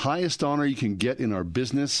 "It's the highest honor you can get in our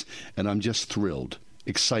business, and I'm just thrilled,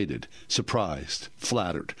 excited, surprised,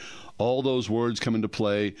 flattered. All those words come into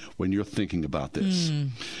play when you're thinking about this."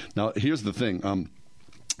 Now, here's the thing.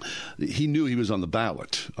 He knew he was on the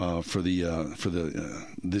ballot for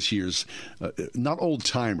this year's not old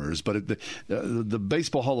timers, but the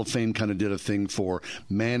Baseball Hall of Fame kind of did a thing for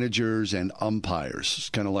managers and umpires. It's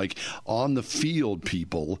kind of like on the field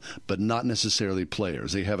people, but not necessarily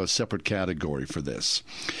players. They have a separate category for this,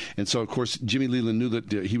 and so of course Jimmy Leland knew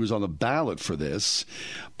that he was on the ballot for this.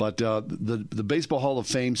 But the Baseball Hall of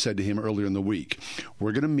Fame said to him earlier in the week,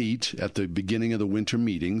 "We're going to meet at the beginning of the winter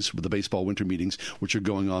meetings, the baseball winter meetings, which are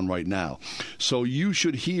going on right now. So you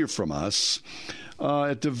should hear from us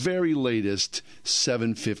at the very latest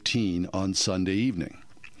 7:15 on Sunday evening,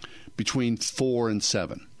 between 4 and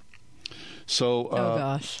 7. So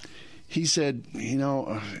gosh. He said,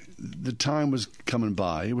 the time was coming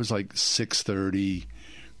by. It was like 6:30,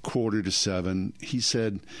 6:45. He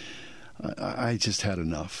said, I just had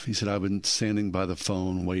enough. He said, I've been standing by the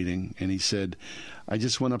phone waiting. And he said, I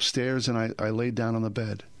just went upstairs and I laid down on the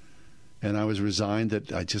bed. And I was resigned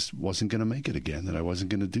that I just wasn't going to make it again, that I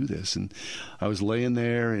wasn't going to do this. And I was laying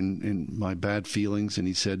there in my bad feelings. And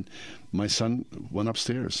he said, my son went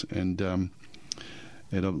upstairs. And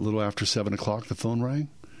at a little after 7 o'clock, the phone rang.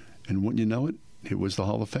 And wouldn't you know it, it was the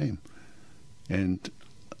Hall of Fame. And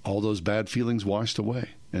all those bad feelings washed away.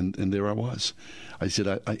 And there I was. He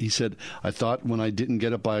said, I thought when I didn't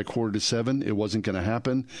get up by 6:45, it wasn't going to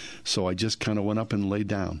happen. So I just kind of went up and laid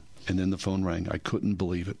down. And then the phone rang. I couldn't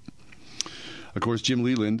believe it. Of course, Jim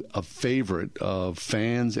Leland, a favorite of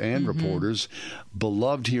fans and reporters,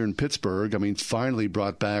 beloved here in Pittsburgh. I mean, finally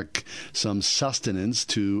brought back some sustenance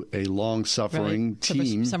to a long-suffering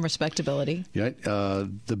team. Some respectability. Right.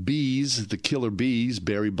 The Bees, the Killer Bees,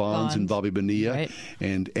 Barry Bonds and Bobby Bonilla,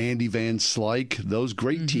 and Andy Van Slyke, those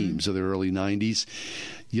great teams of the early 90s.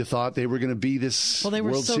 You thought they were going to be this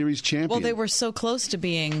World Series champion. Well, they were so close to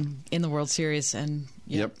being in the World Series, and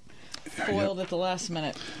foiled at the last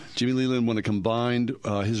minute. Jimmy Leland won a combined,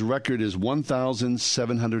 his record is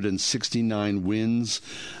 1,769 wins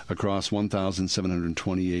across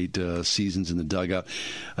 1,728 seasons in the dugout.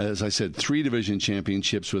 As I said, 3 division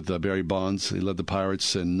championships with Barry Bonds. He led the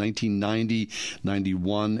Pirates in 1990,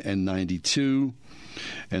 91, and 92.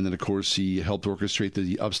 And then, of course, he helped orchestrate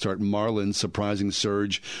the upstart Marlins' surprising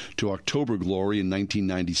surge to October glory in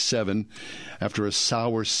 1997. After a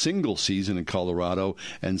sour single season in Colorado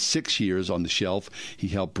and 6 years on the shelf, he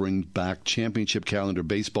helped bring back championship calendar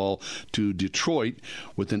baseball to Detroit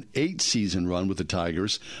with an 8-season run with the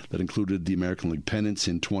Tigers that included the American League pennants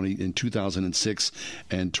in 2006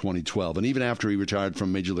 and 2012. And even after he retired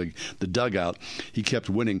from Major League, the dugout, he kept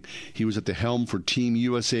winning. He was at the helm for Team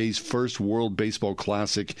USA's first World Baseball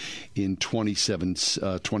Classic in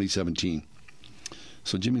 2017.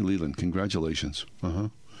 So Jimmy Leland, congratulations.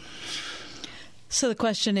 So the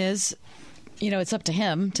question is, It's up to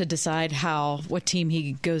him to decide what team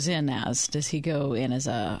he goes in as. Does he go in as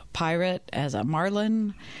a Pirate, as a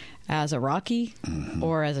Marlin, as a Rocky,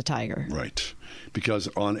 or as a Tiger? Right. Because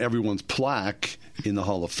on everyone's plaque in the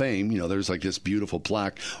Hall of Fame, there's like this beautiful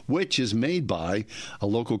plaque, which is made by a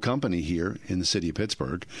local company here in the city of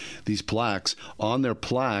Pittsburgh. These plaques, on their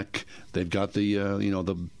plaque, they've got the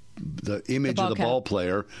image of the ball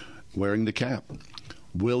player wearing the cap.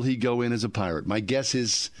 Will he go in as a Pirate? My guess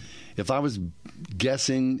is, if I was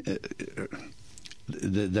guessing,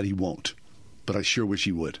 that he won't. But I sure wish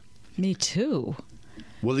he would. Me too.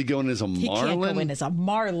 Will he go in as a Marlin? He can't go in as a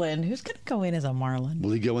Marlin. Who's going to go in as a Marlin?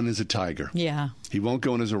 Will he go in as a Tiger? Yeah. He won't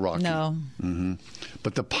go in as a Rocky. No. Mm-hmm.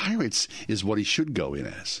 But the Pirates is what he should go in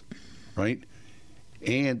as, right?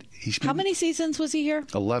 And how many seasons was he here?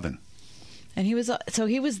 11. And he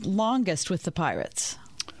was longest with the Pirates.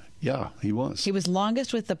 Yeah, he was. He was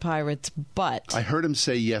longest with the Pirates, but I heard him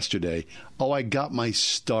say yesterday, I got my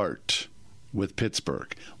start with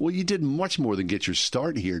Pittsburgh. Well, you did much more than get your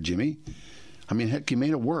start here, Jimmy. I mean, heck, you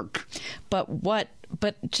made it work. But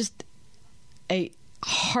just a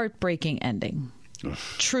heartbreaking ending. Ugh.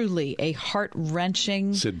 Truly a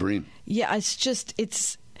heart-wrenching. Sid Bream. Yeah,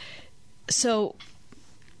 so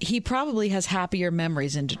he probably has happier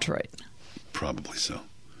memories in Detroit. Probably so.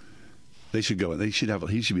 They should go. He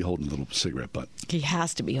should be holding a little cigarette butt. He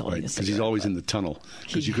has to be holding a cigarette. Because he's always in the tunnel.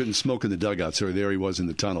 Because you couldn't smoke in the dugout, so there he was in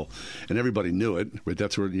the tunnel, and everybody knew it. Right?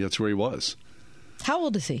 That's where he was. How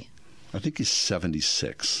old is he? I think he's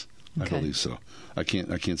 76. Okay. I believe so. I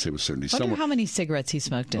can't say with certainty. I wonder how many cigarettes he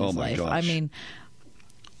smoked in his life. Gosh. I mean,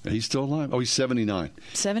 he's still alive. Oh, he's 79.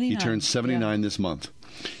 79. He turned 79 this month.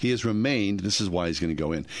 He has remained. This is why he's going to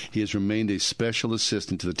go in. He has remained a special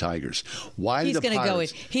assistant to the Tigers. Why did the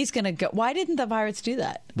Pirates? He's going to go. Why didn't the Pirates do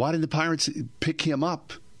that? Why did the Pirates pick him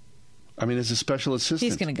up? I mean, as a special assistant,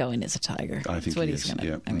 he's going to go in as a Tiger. I think he's going to.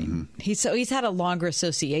 Yeah. I mean, he's had a longer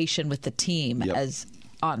association with the team as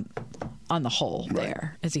on the whole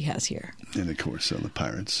there as he has here. And of course, the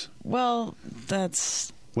Pirates. Well,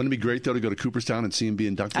 that's. Wouldn't it be great though to go to Cooperstown and see him be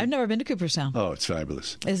inducted? I've never been to Cooperstown. Oh, it's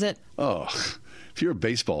fabulous. Is it? Oh. If you're a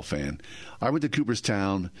baseball fan, I went to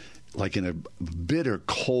Cooperstown like in a bitter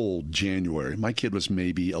cold January. My kid was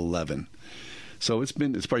maybe 11. So it's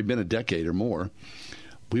probably been a decade or more.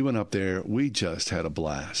 We went up there. We just had a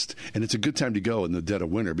blast. And it's a good time to go in the dead of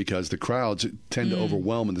winter because the crowds tend to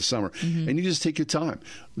overwhelm in the summer. Mm-hmm. And you just take your time.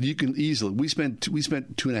 You can easily. We spent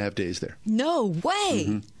 2.5 days there. No way.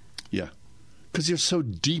 Mm-hmm. Yeah. Because you're so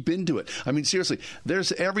deep into it. I mean, seriously,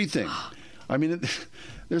 there's everything. I mean,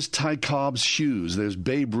 there's Ty Cobb's shoes. There's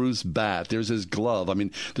Babe Ruth's bat. There's his glove. I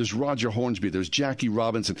mean, there's Roger Hornsby. There's Jackie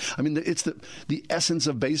Robinson. I mean, it's the essence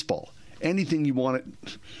of baseball. Anything you want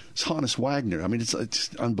it's Honus Wagner. I mean,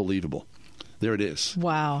 it's unbelievable. There it is.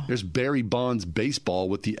 Wow. There's Barry Bonds baseball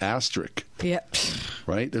with the asterisk. Yep.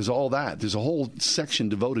 Right? There's all that. There's a whole section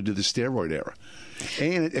devoted to the steroid era.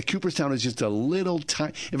 And at Cooperstown is just a little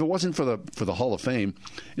tiny. If it wasn't for the Hall of Fame,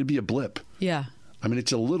 it'd be a blip. Yeah. I mean,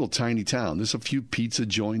 it's a little tiny town. There's a few pizza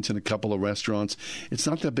joints and a couple of restaurants. It's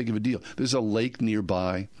not that big of a deal. There's a lake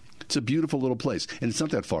nearby. It's a beautiful little place. And it's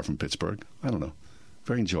not that far from Pittsburgh. I don't know.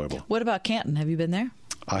 Very enjoyable. What about Canton? Have you been there?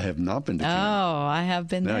 I have not been to Canton. Oh, I have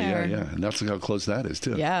been there. Yeah. And that's how close that is,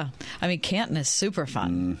 too. Yeah. I mean, Canton is super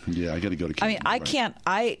fun. Yeah, I got to go to Canton. I mean, I can't.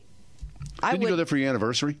 Did you go there for your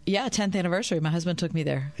anniversary? Yeah, 10th anniversary. My husband took me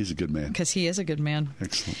there. He's a good man. Because he is a good man.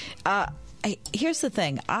 Excellent. Here's the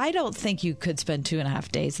thing. I don't think you could spend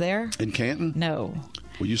 2.5 days there. In Canton? No.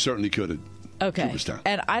 Well, you certainly could at Cooperstown.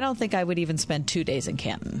 And I don't think I would even spend 2 days in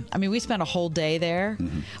Canton. I mean, we spent a whole day there,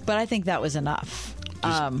 but I think that was enough.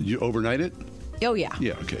 You overnight it? Oh, yeah.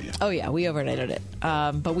 Yeah, okay, yeah. Oh, yeah, we overnighted it.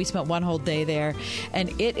 But we spent one whole day there.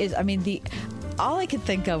 And it is, I mean, all I could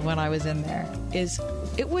think of when I was in there is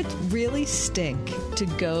it would really stink to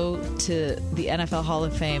go to the NFL Hall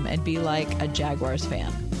of Fame and be like a Jaguars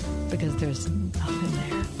fan because there's nothing there.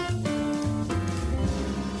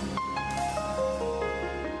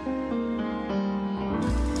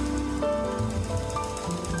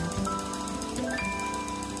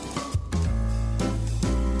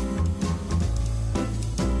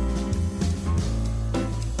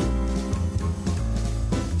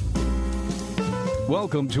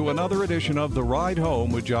 Welcome to another edition of The Ride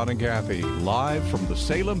Home with John and Kathy, live from the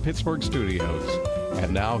Salem-Pittsburgh studios.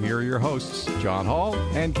 And now here are your hosts, John Hall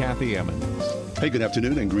and Kathy Emmons. Hey, good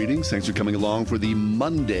afternoon and greetings. Thanks for coming along for the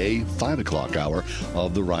Monday 5 o'clock hour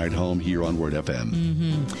of The Ride Home here on Word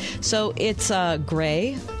FM. So it's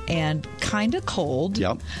gray and kind of cold,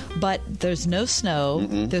 but there's no snow.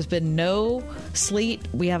 There's been no sleet.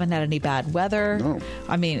 We haven't had any bad weather. No.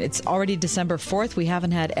 I mean, it's already December 4th. We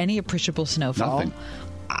haven't had any appreciable snowfall. Nothing.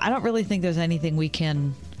 I don't really think there's anything we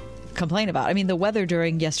can complain about. I mean, the weather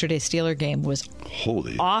during yesterday's Steeler game was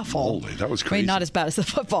awful. Holy, that was I crazy. mean, not as bad as the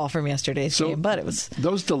football from yesterday's game, but it was.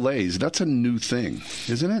 Those delays, that's a new thing,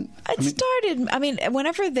 isn't it?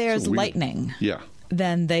 Whenever there's lightning. Yeah.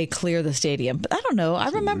 Then they clear the stadium. But I don't know. I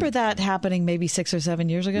remember that happening maybe 6 or 7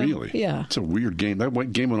 years ago. Really? Yeah. It's a weird game.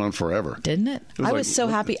 That game went on forever. Didn't it? I was so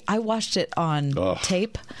happy. I watched it on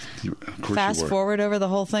tape. Of course Fast forward over the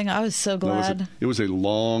whole thing. I was so glad. It was a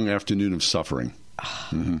long afternoon of suffering.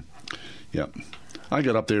 Yeah. I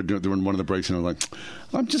got up there during one of the breaks and I'm like,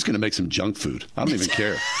 I'm just going to make some junk food. I don't even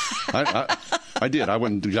care. I did. I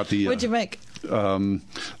went and got the... What'd you make?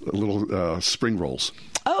 Little spring rolls.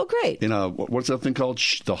 Oh, great. In what's that thing called?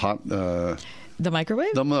 The hot... the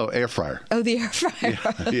microwave? No, air fryer. Oh, the air fryer.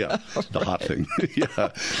 Yeah, the hot thing.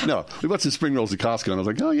 Yeah. No, we bought some spring rolls at Costco, and I was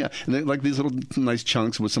like, oh, yeah. And they like these little nice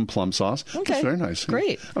chunks with some plum sauce. Okay. It's very nice.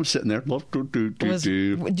 Great. I'm sitting there. Do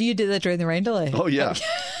you do that during the rain delay? Oh, yeah.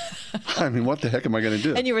 I mean, what the heck am I going to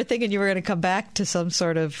do? And you were thinking you were going to come back to some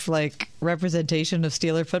sort of like representation of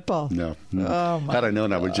Steeler football. No. Oh, my Had I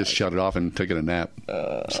known, I would just shut it off and taken a nap.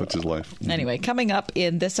 Such is life. Anyway, coming up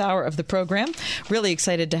in this hour of the program, really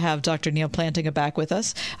excited to have Dr. Neil Plantinga back with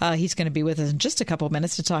us. He's going to be with us in just a couple of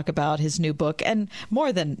minutes to talk about his new book, and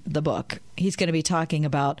more than the book, he's going to be talking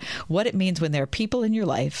about what it means when there are people in your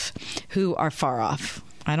life who are far off.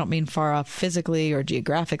 I don't mean far off physically or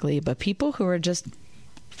geographically, but people who are just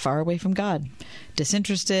far away from God,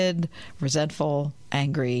 disinterested, resentful,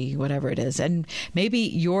 angry, whatever it is. And maybe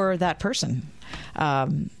you're that person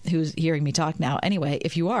who's hearing me talk now. Anyway,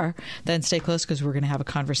 if you are, then stay close because we're going to have a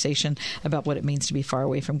conversation about what it means to be far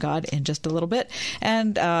away from God in just a little bit.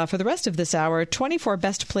 And for the rest of this hour, 24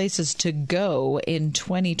 best places to go in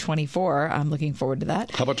 2024. I'm looking forward to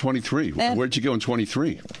that. How about 23? Where'd you go in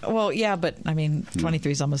 23? Well, yeah, but I mean,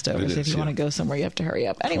 23 is almost over. So if you want to go somewhere, you have to hurry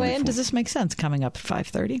up. Anyway, 24. And does this make sense coming up at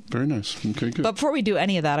 5:30? Very nice. Okay, good. But before we do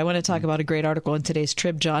any of that, I want to talk about a great article in today's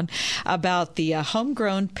Trib, John, about the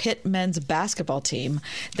homegrown Pitt men's basketball team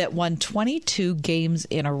that won 22 games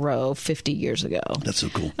in a row 50 years ago. That's so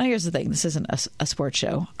cool. Now, here's the thing. This isn't a sports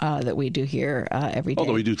show that we do here every day.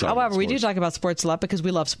 Although we do talk about sports. We do talk about sports a lot because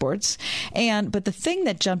we love sports. But the thing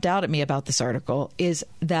that jumped out at me about this article is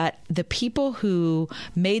that the people who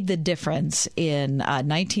made the difference in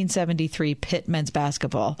 1973 Pitt men's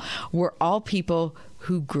basketball were all people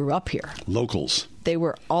who grew up here. Locals. They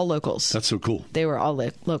were all locals. That's so cool. They were all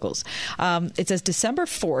locals. It says December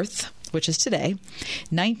 4th, which is today,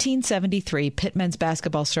 1973, Pitt men's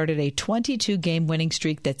basketball started a 22-game winning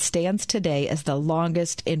streak that stands today as the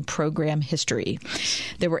longest in program history.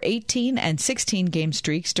 There were 18 and 16-game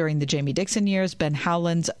streaks during the Jamie Dixon years. Ben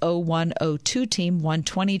Howland's 01-02 team won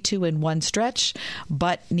 22 in one stretch,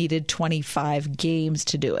 but needed 25 games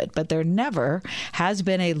to do it. But there never has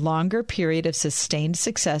been a longer period of sustained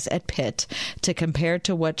success at Pitt to compare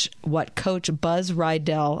to what Coach Buzz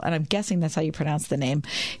Rydell, and I'm guessing that's how you pronounce the name,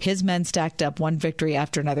 his men stacked up one victory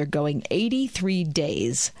after another, going 83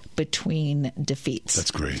 days between defeats. That's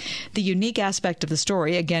great. The unique aspect of the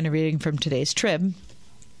story, again, reading from today's Trib,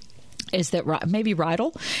 is that maybe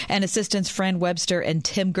Rydell and assistants Fran Webster and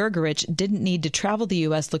Tim Gergerich didn't need to travel the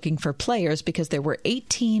U.S. looking for players because there were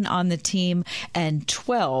 18 on the team and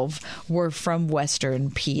 12 were from Western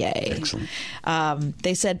PA. Excellent.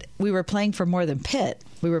 They said we were playing for more than Pitt.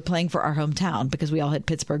 We were playing for our hometown because we all had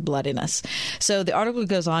Pittsburgh blood in us. So the article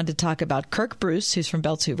goes on to talk about Kirk Bruce, who's from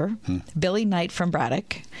Belts Hoover, Billy Knight from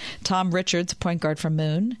Braddock, Tom Richards, point guard from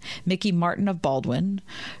Moon, Mickey Martin of Baldwin,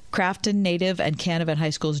 Crafton native and Canavan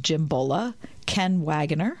High School's Jim Bola, Ken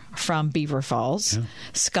Wagoner from Beaver Falls,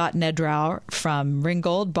 Scott Nedrauer from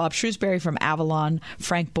Ringgold, Bob Shrewsbury from Avalon,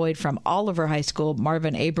 Frank Boyd from Oliver High School,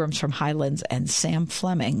 Marvin Abrams from Highlands, and Sam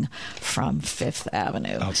Fleming from Fifth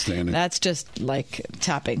Avenue. Outstanding. That's just like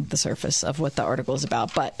tapping the surface of what the article is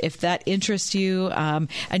about. But if that interests you and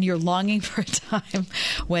you're longing for a time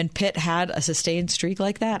when Pitt had a sustained streak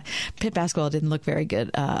like that, Pitt basketball didn't look very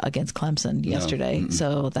good against Clemson yesterday.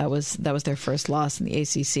 So that was their first loss in the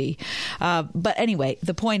ACC. But anyway,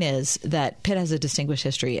 the point is that Pitt has a distinguished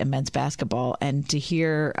history in men's basketball, and to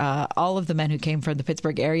hear all of the men who came from the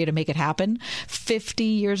Pittsburgh area to make it happen 50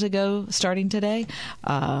 years ago, starting today,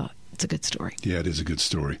 It's a good story. Yeah, it is a good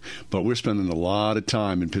story. But we're spending a lot of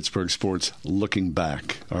time in Pittsburgh sports looking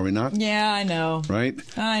back, are we not? Yeah, I know. Right?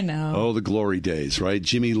 I know. Oh, the glory days, right?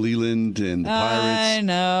 Jimmy Leland and the Pirates. I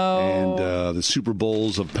know. And the Super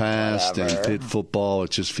Bowls of past and Pitt football. It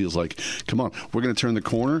just feels like, come on, we're going to turn the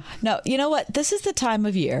corner? No, you know what? This is the time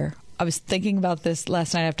of year. I was thinking about this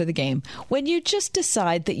last night after the game. When you just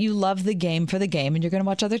decide that you love the game for the game and you're going to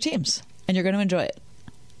watch other teams and you're going to enjoy it.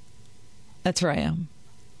 That's where I am.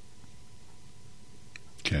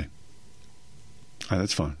 Okay.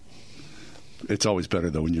 That's fine. It's always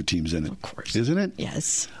better, though, when your team's in it. Of course. Isn't it?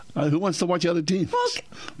 Yes. Who wants to watch other teams? Well,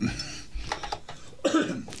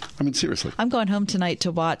 I mean, seriously. I'm going home tonight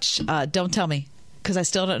to watch Don't Tell Me, because I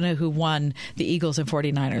still don't know who won the Eagles and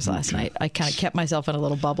 49ers last night. I kind of kept myself in a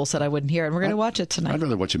little bubble, said I wouldn't hear it, and we're going to watch it tonight. I'd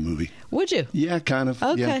rather watch a movie. Would you? Yeah, kind of.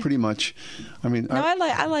 Okay. Yeah, pretty much. I mean, no,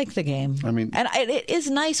 I like the game. I mean, and it is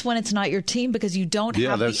nice when it's not your team because you don't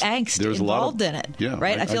have the angst involved in it. Yeah,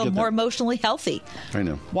 right. I feel more emotionally healthy. I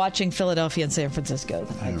know. Watching Philadelphia and San Francisco.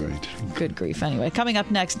 Right. Good grief. Anyway, coming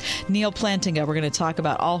up next, Neil Plantinga. We're going to talk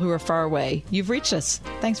about All Who Are Far Away. You've reached us.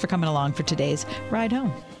 Thanks for coming along for today's Ride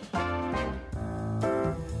Home.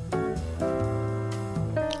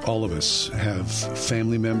 All of us have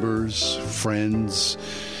family members, friends,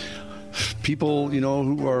 people,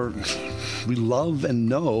 who we love and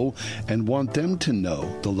know and want them to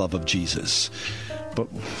know the love of Jesus. But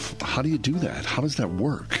how do you do that? How does that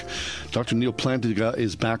work? Dr. Neil Plantinga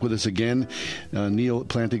is back with us again. Neil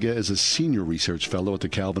Plantinga is a senior research fellow at the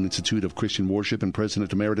Calvin Institute of Christian Worship and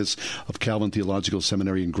president emeritus of Calvin Theological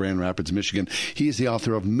Seminary in Grand Rapids, Michigan. He is the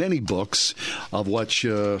author of many books, of which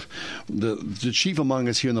the chief among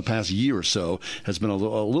us here in the past year or so has been a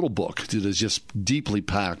little book that is just deeply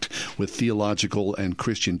packed with theological and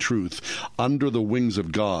Christian truth. Under the Wings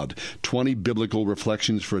of God, 20 Biblical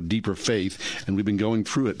Reflections for a Deeper Faith, and we've been going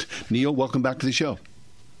through it. Neil, welcome back to the show.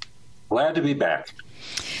 Glad to be back.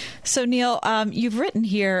 So, Neil, you've written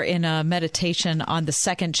here in a meditation on the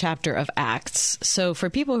second chapter of Acts. So for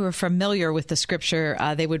people who are familiar with the scripture,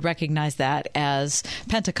 they would recognize that as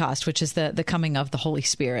Pentecost, which is the coming of the Holy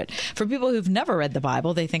Spirit. For people who've never read the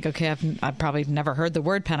Bible, they think, okay, I've probably never heard the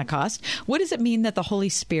word Pentecost. What does it mean that the Holy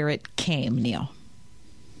Spirit came, Neil?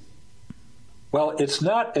 Well, it's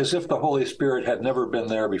not as if the Holy Spirit had never been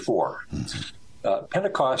there before.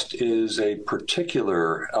 Pentecost is a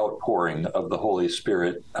particular outpouring of the Holy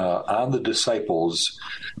Spirit on the disciples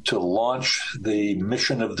to launch the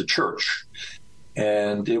mission of the church.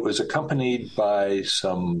 And it was accompanied by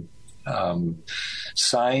some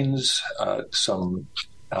signs, some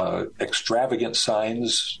extravagant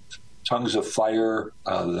signs, tongues of fire,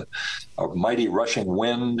 a mighty rushing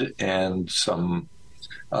wind, and some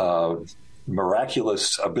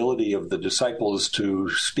miraculous ability of the disciples to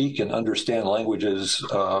speak and understand languages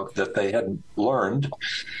that they hadn't learned.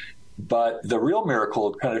 But the real miracle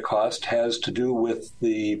of Pentecost has to do with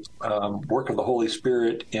the work of the Holy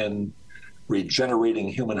Spirit in regenerating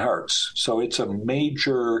human hearts. So it's a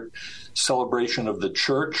major celebration of the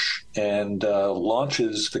church and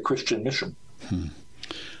launches the Christian mission.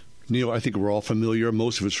 Neil, I think we're all familiar,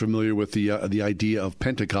 most of us familiar with the idea of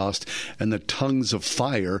Pentecost and the tongues of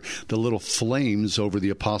fire, the little flames over the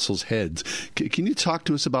apostles' heads. Can you talk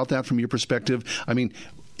to us about that from your perspective? I mean,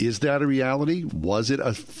 is that a reality? Was it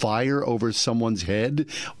a fire over someone's head?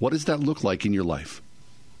 What does that look like in your life?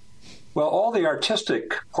 Well, all the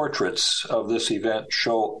artistic portraits of this event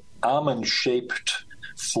show almond-shaped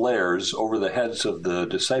flares over the heads of the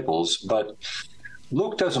disciples, but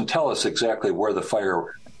Luke doesn't tell us exactly where the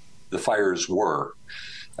fires were.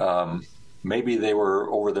 Maybe they were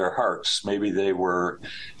over their hearts. Maybe they were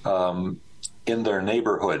in their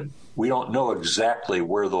neighborhood. We don't know exactly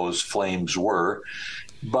where those flames were,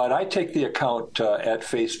 but I take the account at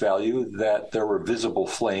face value that there were visible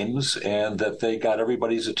flames and that they got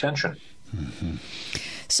everybody's attention. Mm-hmm.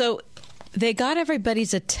 So they got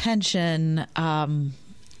everybody's attention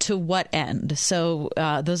to what end? So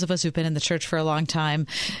those of us who've been in the church for a long time,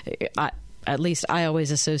 at least I always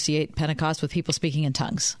associate Pentecost with people speaking in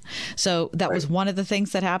tongues. So that was one of the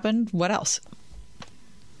things that happened. What else?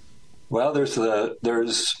 Well, there's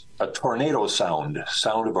a tornado sound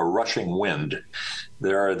of a rushing wind.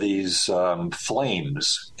 There are these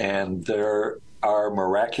flames, and there are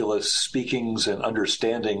miraculous speakings and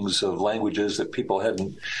understandings of languages that people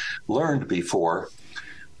hadn't learned before.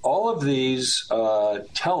 All of these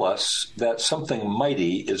tell us that something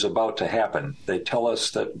mighty is about to happen. They tell us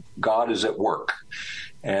that God is at work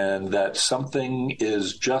and that something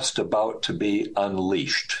is just about to be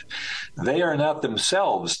unleashed. They are not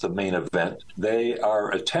themselves the main event. They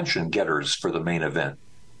are attention getters for the main event.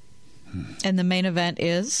 And the main event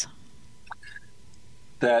is?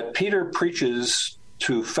 that Peter preaches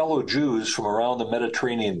to fellow Jews from around the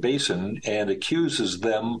Mediterranean basin and accuses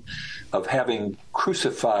them of having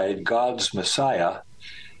crucified God's Messiah.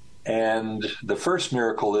 And the first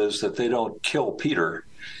miracle is that they don't kill Peter.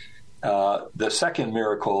 The second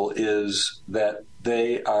miracle is that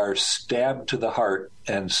they are stabbed to the heart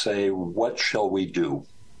and say, "What shall we do?"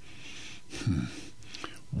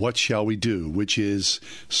 What shall we do? Which is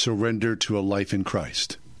surrender to a life in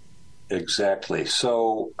Christ. Exactly.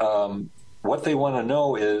 So what they want to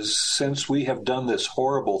know is, since we have done this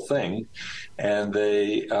horrible thing, and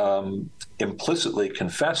they implicitly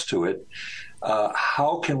confess to it,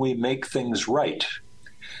 how can we make things right?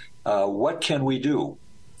 What can we do?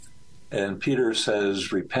 And Peter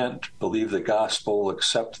says, repent, believe the gospel,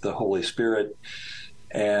 accept the Holy Spirit,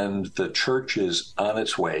 and the church is on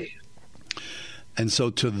its way. And so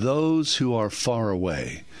to those who are far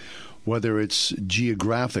away, whether it's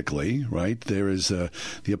geographically, right? There is the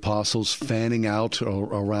apostles fanning out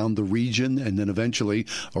around the region and then eventually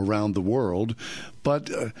around the world. But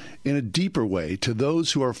in a deeper way, to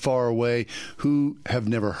those who are far away who have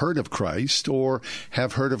never heard of Christ or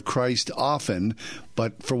have heard of Christ often,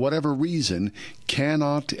 but for whatever reason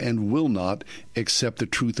cannot and will not accept the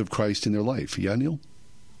truth of Christ in their life. Yeah, Neil?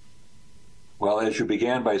 Well, as you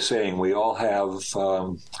began by saying, we all have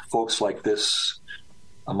folks like this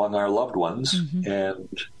among our loved ones, and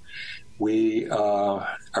we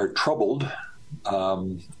are troubled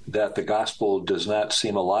that the gospel does not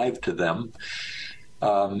seem alive to them.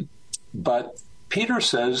 But Peter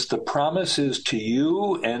says the promise is to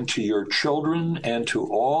you and to your children and to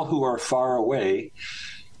all who are far away.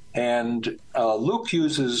 And Luke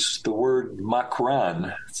uses the word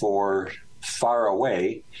makran for far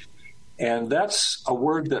away, and that's a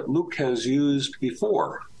word that Luke has used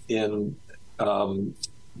before in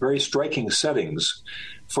very striking settings.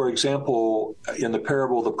 For example, in the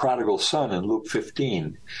parable of the prodigal son in Luke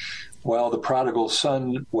 15, while the prodigal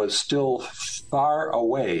son was still far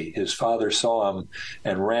away, his father saw him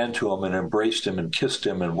and ran to him and embraced him and kissed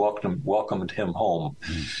him and welcomed him home.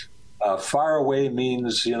 Far away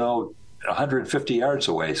means, 150 yards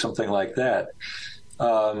away, something like that.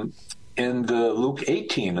 In the Luke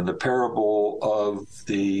 18, in the parable of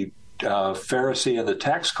the Pharisee and the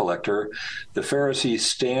tax collector, the Pharisee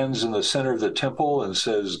stands in the center of the temple and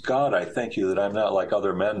says, "God, I thank you that I'm not like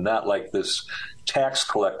other men, not like this tax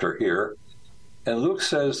collector here." And Luke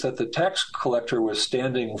says that the tax collector was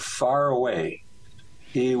standing far away.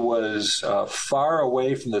 He was far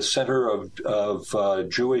away from the center of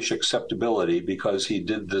Jewish acceptability because he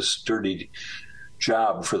did this dirty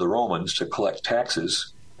job for the Romans to collect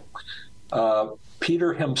taxes.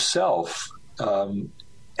 Peter himself,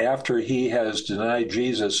 after he has denied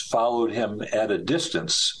Jesus, followed him at a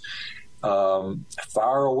distance,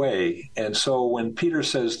 far away. And so when Peter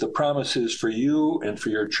says the promise is for you and for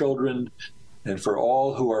your children and for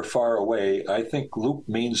all who are far away, I think Luke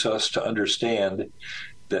means us to understand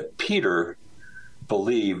that Peter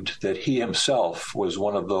believed that he himself was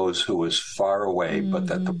one of those who was far away, but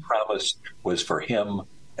that the promise was for him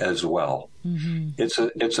as well.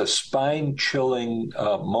 It's a spine-chilling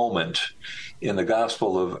moment in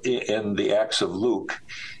the in the Acts of Luke,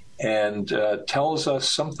 and tells us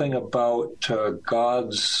something about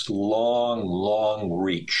God's long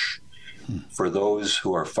reach for those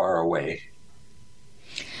who are far away.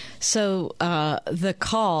 So the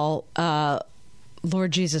call,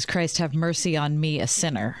 Lord Jesus Christ, have mercy on me, a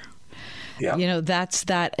sinner. Yeah. That's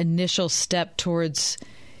that initial step towards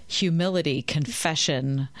humility,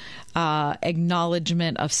 confession,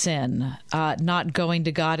 acknowledgement of sin, not going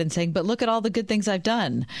to God and saying, but look at all the good things I've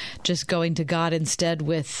done. Just going to God instead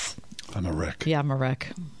with, I'm a wreck. Yeah, I'm a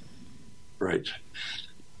wreck. Right.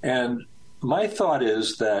 And my thought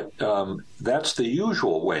is that that's the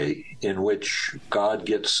usual way in which God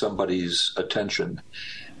gets somebody's attention,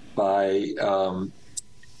 by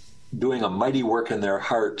doing a mighty work in their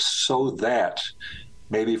hearts so that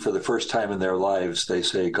maybe for the first time in their lives, they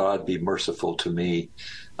say, "God, be merciful to me,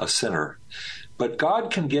 a sinner." But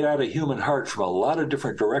God can get at a human heart from a lot of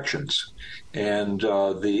different directions. And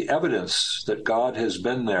the evidence that God has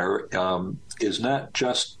been there is not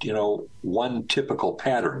just, one typical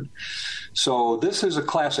pattern. So this is a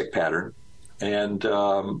classic pattern, and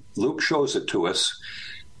Luke shows it to us,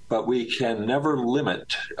 but we can never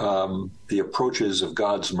limit the approaches of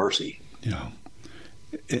God's mercy. Yeah.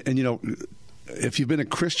 And, if you've been a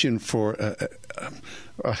Christian for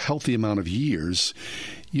a healthy amount of years,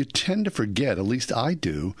 you tend to forget, at least I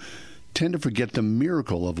do, the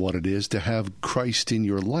miracle of what it is to have Christ in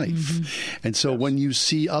your life. And so when you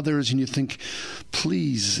see others and you think,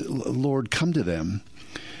 please, Lord, come to them,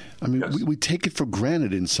 I mean, we take it for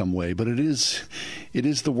granted in some way, but it is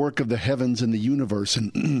the work of the heavens and the universe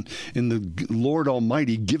and in the Lord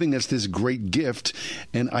Almighty giving us this great gift.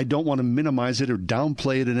 And I don't want to minimize it or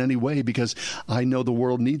downplay it in any way because I know the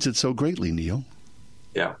world needs it so greatly, Neil.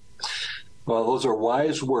 Yeah. Well, those are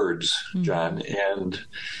wise words, John. And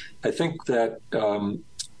I think that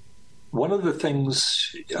one of the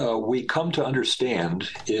things we come to understand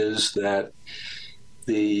is that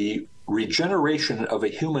the regeneration of a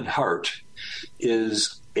human heart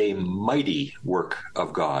is a mighty work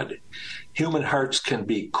of God. Human hearts can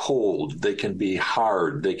be cold, they can be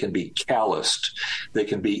hard, they can be calloused, they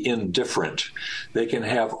can be indifferent. They can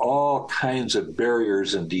have all kinds of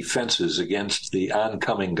barriers and defenses against the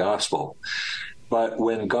oncoming gospel. But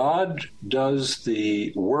when God does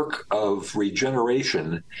the work of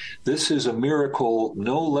regeneration, this is a miracle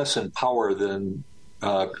no less in power than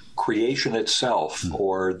creation itself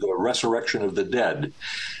or the resurrection of the dead,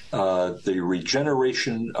 the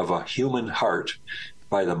regeneration of a human heart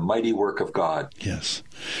by the mighty work of God. Yes.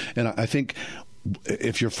 And I think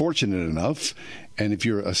if you're fortunate enough, and if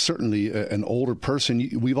you're certainly an older person,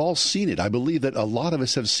 we've all seen it. I believe that a lot of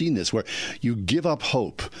us have seen this, where you give up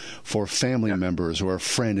hope for family members or a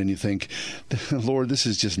friend, and you think, Lord, this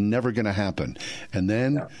is just never going to happen. And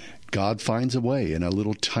then God finds a way, and a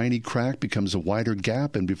little tiny crack becomes a wider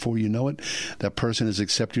gap, and before you know it, that person has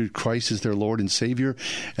accepted Christ as their Lord and Savior,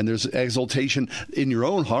 and there's exultation in your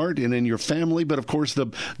own heart and in your family, but of course the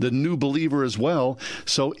new believer as well.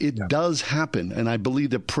 So it does happen, and I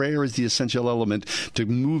believe that prayer is the essential element to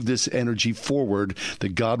move this energy forward,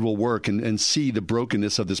 that God will work and see the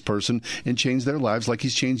brokenness of this person and change their lives like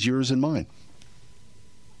He's changed yours and mine.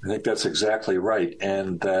 I think that's exactly right.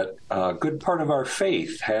 And that a good part of our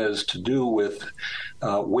faith has to do with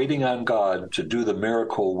waiting on God to do the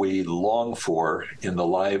miracle we long for in the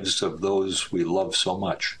lives of those we love so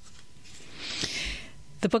much.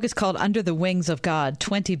 The book is called Under the Wings of God,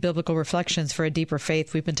 20 Biblical Reflections for a Deeper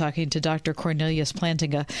Faith. We've been talking to Dr. Cornelius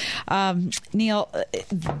Plantinga. Neil,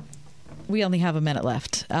 we only have a minute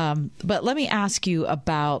left. But let me ask you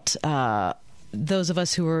about those of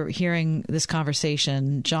us who are hearing this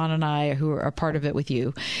conversation, John and I, who are part of it with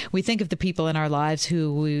you. We think of the people in our lives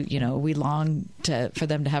who we long for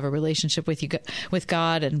them to have a relationship with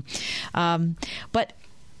God, and but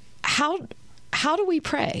how do we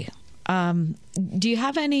pray? Do you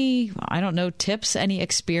have any, tips, any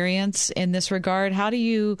experience in this regard? How do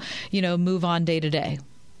you move on day to day?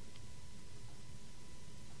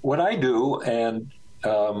 What I do, and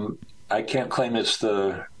I can't claim it's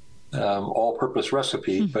the all-purpose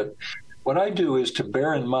recipe, but what I do is to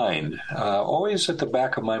bear in mind, always at the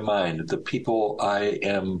back of my mind, the people I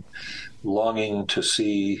am longing to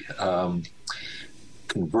see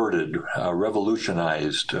converted,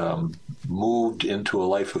 revolutionized, moved into a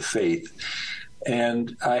life of faith.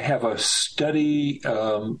 And I have a steady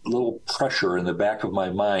little pressure in the back of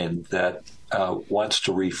my mind that wants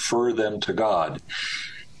to refer them to God.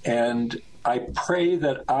 And I pray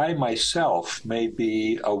that I myself may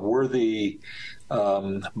be a worthy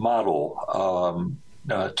model,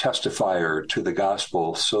 testifier to the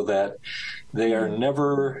gospel, so that they are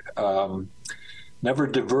never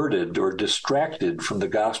diverted or distracted from the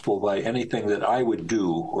gospel by anything that I would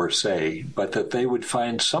do or say, but that they would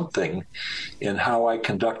find something in how I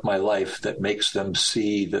conduct my life that makes them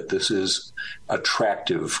see that this is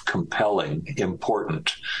attractive, compelling,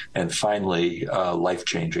 important, and finally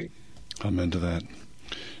life-changing. Amen to that.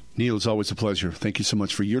 Neil, it's always a pleasure. Thank you so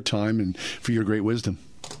much for your time and for your great wisdom.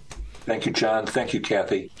 Thank you, John. Thank you,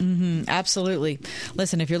 Kathy. Absolutely.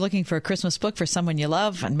 Listen, if you're looking for a Christmas book for someone you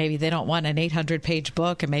love, and maybe they don't want an 800-page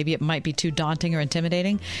book, and maybe it might be too daunting or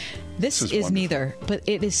intimidating, this is neither. But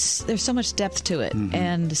there's so much depth to it,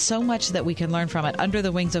 and so much that we can learn from it. Under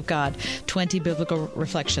the Wings of God, 20 Biblical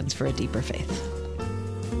Reflections for a Deeper Faith.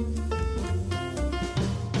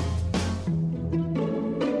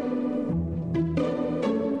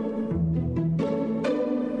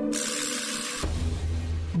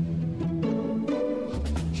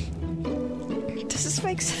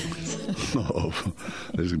 Make sense. Oh,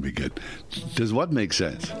 this is going to be good. Does what make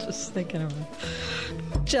sense? Just thinking of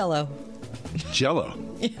Jell-O. Jell-O?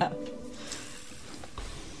 Yeah.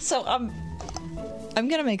 So I'm going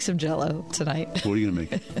to make some Jell-O tonight. What are you going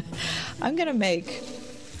to make? I'm going to make,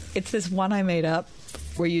 it's this one I made up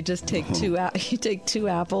where you just take two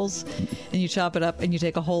apples and you chop it up, and you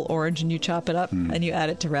take a whole orange and you chop it up and you add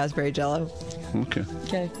it to raspberry Jell-O.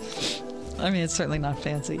 Okay. I mean, it's certainly not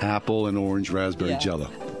fancy. Apple and orange raspberry Jell-O.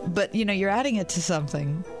 But, you're adding it to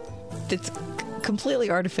something that's completely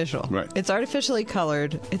artificial. Right. It's artificially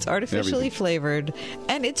colored, it's artificially flavored,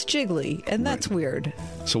 and it's jiggly, and that's weird.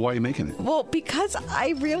 So why are you making it? Well, because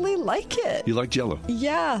I really like it. You like Jell-O?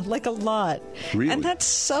 Yeah, like a lot. Really? And that's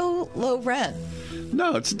so low rent.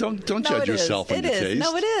 No, it's don't judge yourself on your taste.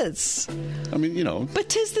 No, it is. I mean, you know. But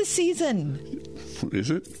 'tis the season.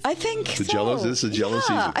 Is it? I think the so. Jell-O? Is this a Jell-O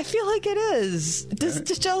season? I feel like it is.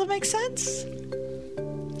 Does Jell-O make sense?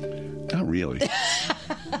 Not really.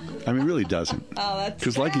 I mean, it really doesn't. Oh, that's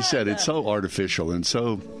because, like you said, it's so artificial and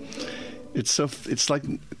it's like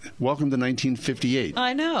welcome to 1958.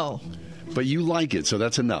 I know. But you like it, so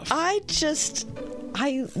that's enough. I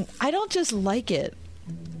don't just like it.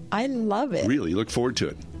 I love it. Really, you look forward to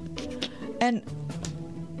it. And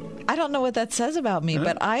I don't know what that says about me,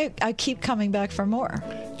 but I keep coming back for more.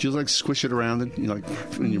 Do you like squish it around and like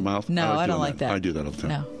in your mouth? No, I don't like that. I do that all the time.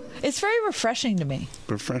 No, it's very refreshing to me.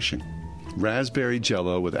 Refreshing. Raspberry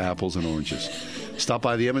Jell-O with apples and oranges. Stop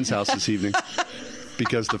by the Emmons house this evening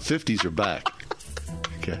because the 50s are back.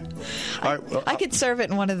 Okay. All right. Well, I could serve it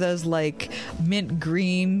in one of those like mint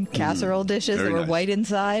green casserole dishes that were white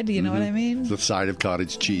inside. You know what I mean? The side of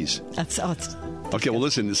cottage cheese. It's okay. Well,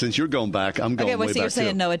 listen. Since you're going back, I'm going way back. So you're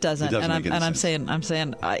saying too. no, it doesn't, It doesn't and I'm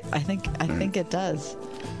saying I think it does.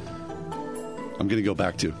 I'm going to go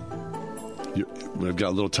back to. We've got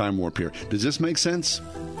a little time warp here. Does this make sense?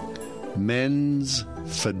 Men's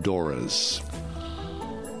fedoras.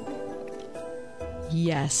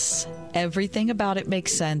 Yes. Everything about it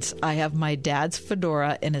makes sense. I have my dad's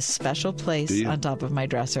fedora in a special place on top of my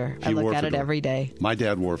dresser. I look at it every day. My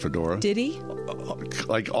dad wore a fedora. Did he?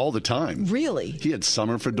 Like all the time. Really? He had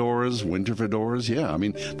summer fedoras, winter fedoras. Yeah. I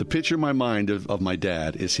mean, the picture in my mind of my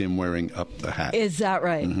dad is him wearing a hat. Is that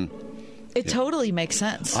right? Mm-hmm. It totally makes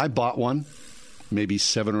sense. I bought one maybe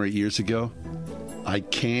 7 or 8 years ago. I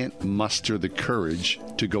can't muster the courage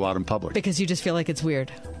to go out in public. Because you just feel like it's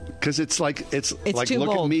weird. Because it's like look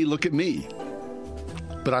bold. at me.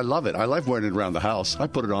 But I love it. I love wearing it around the house. I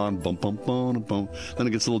put it on, boom, boom, boom, boom. Then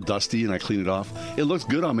it gets a little dusty, and I clean it off. It looks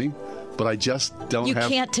good on me, but I just don't You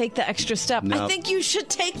can't take the extra step. No. I think you should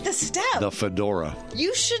take the step. The fedora.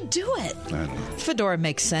 You should do it. I don't know. Fedora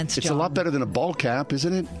makes sense, It's John. a lot better than a ball cap,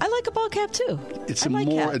 isn't it? I like a ball cap, too. It's I a like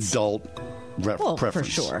more hats. adult preference. For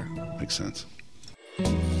sure. Makes sense.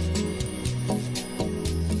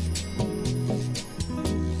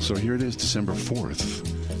 So here it is, December 4th.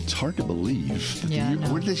 It's hard to believe.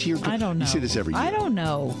 Where did this year go? I don't know. You say this every year. I don't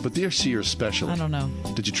know. But this year especially. I don't know.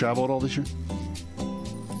 Did you travel at all this year?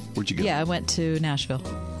 Where'd you go? Yeah, I went to Nashville.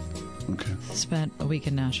 Okay. Spent a week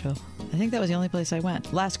in Nashville. I think that was the only place I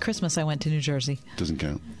went. Last Christmas, I went to New Jersey. Doesn't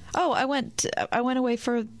count. Oh, I went away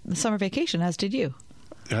for the summer vacation, as did you.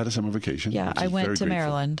 I had a summer vacation. Yeah, I went to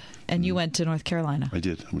Maryland, and you went to North Carolina. I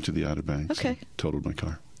did. I went to the Outer Banks. Okay. Totaled my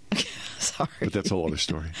car. Sorry. But that's a whole other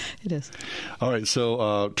story. It is. All right,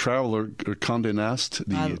 so Traveler, Condé Nast,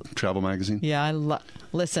 the travel magazine. Yeah,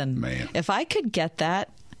 listen. Man. If I could get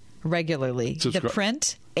that regularly, the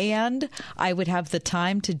print, and I would have the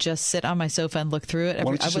time to just sit on my sofa and look through it. Why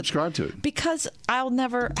don't you subscribe to it? Because I'll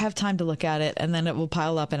never have time to look at it, and then it will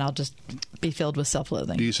pile up, and I'll just be filled with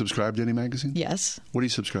self-loathing. Do you subscribe to any magazine? Yes. What do you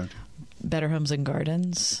subscribe to? Better Homes and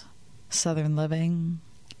Gardens, Southern Living,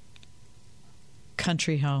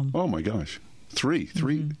 Country Home. Oh, my gosh. Three.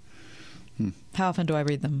 Mm-hmm. How often do I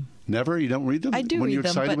read them? Never? You don't read them? I do when read you're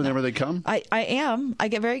them. Excited whenever they come? I am. I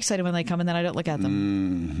get very excited when they come, and then I don't look at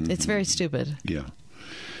them. Mm-hmm. It's very stupid. Yeah.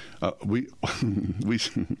 We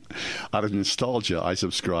out of nostalgia, I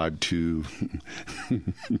subscribe to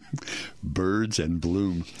Birds and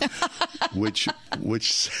Bloom, which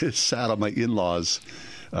sat on my in-laws'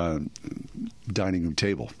 dining room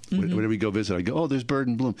table. Mm-hmm. Whenever we go visit, I go, oh, there's Bird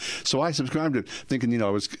and Bloom. So I subscribed to it, thinking, I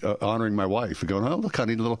was honoring my wife. Going, oh, look, I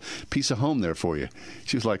need a little piece of home there for you.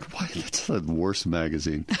 She was like, why? That's the worst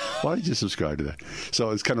magazine. Why did you subscribe to that?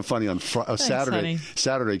 So it's kind of funny. On Saturday,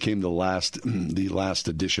 Saturday came the last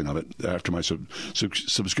edition of it after my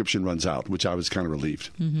subscription runs out, which I was kind of relieved.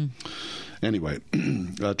 Mm-hmm. Anyway,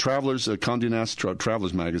 Travelers, Condé Nast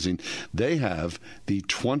Travelers magazine, they have the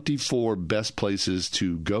 24 best places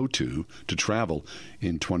to go to travel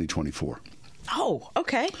in 2024. Oh,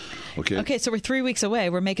 okay. Okay, so we're 3 weeks away.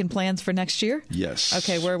 We're making plans for next year? Yes.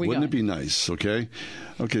 Okay, where are we Wouldn't going? it be nice, okay?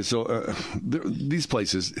 Okay, so these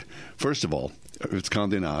places, first of all, if it's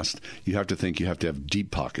Condé Nast, you have to think you have to have deep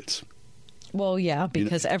pockets. Well, yeah,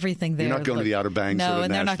 because everything there. You're not going to the Outer Banks. No, or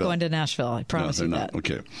and they're not Nashville. going to Nashville. I promise you that.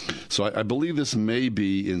 Okay. So I believe this may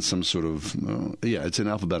be in some sort of, it's in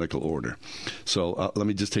alphabetical order. So let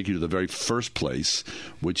me just take you to the very first place,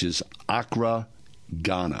 which is Accra,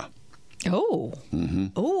 Ghana. Oh. Mm-hmm.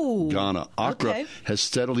 Oh. Ghana. Accra Okay. has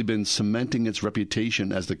steadily been cementing its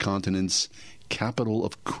reputation as the continent's capital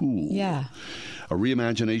of cool. Yeah. A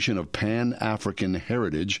reimagination of Pan-African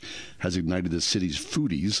heritage has ignited the city's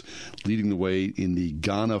foodies, leading the way in the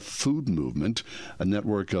Ghana Food Movement, a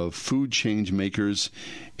network of food change makers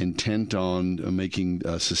intent on making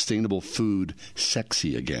sustainable food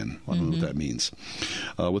sexy again. I don't know what that means.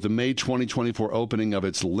 With the May 2024 opening of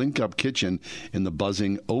its Link Up Kitchen in the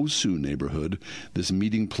buzzing Osu neighborhood, this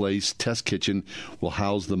meeting place test kitchen will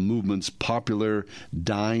house the movement's popular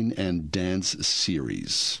Dine and Dance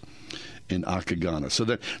series in Accra, Ghana. So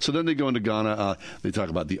then they go into Ghana. They talk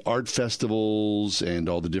about the art festivals and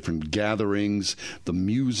all the different gatherings, the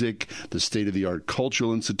music, the state-of-the-art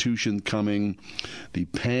cultural institution coming. The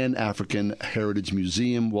Pan-African Heritage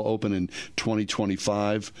Museum will open in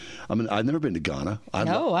 2025. I mean, I've never been to Ghana.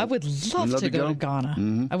 I would love to go to Ghana.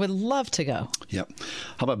 Mm-hmm. I would love to go. Yep.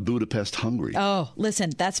 How about Budapest, Hungary? Oh,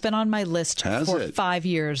 listen, that's been on my list for 5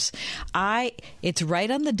 years. It's right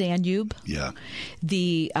on the Danube. Yeah.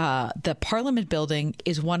 The Parliament building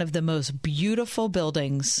is one of the most beautiful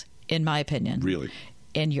buildings, in my opinion. Really?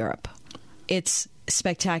 In Europe. It's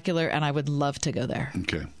spectacular, and I would love to go there.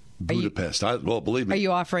 Okay. Budapest. Believe me. Are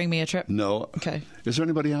you offering me a trip? No. Okay. Is there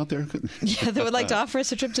anybody out there? Yeah, that would like to offer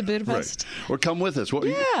us a trip to Budapest? Right. Or come with us.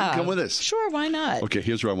 Come with us. Sure, why not? Okay,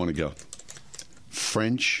 here's where I want to go.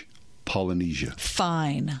 French Polynesia.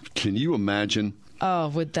 Fine. Can you imagine? Oh,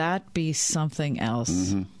 would that be something else?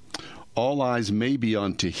 Mm-hmm. All eyes may be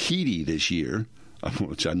on Tahiti this year,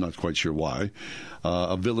 which I'm not quite sure why.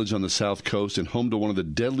 A village on the south coast and home to one of the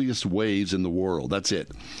deadliest waves in the world. That's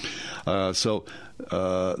it. How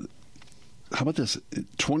about this?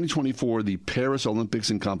 2024, the Paris Olympics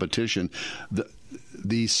and competition,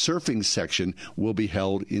 the surfing section will be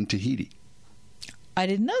held in Tahiti. I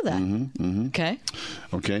didn't know that. Mm-hmm, mm-hmm. Okay.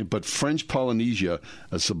 Okay, but French Polynesia,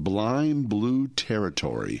 a sublime blue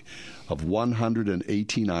territory of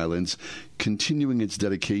 118 islands, continuing its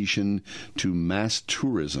dedication to mass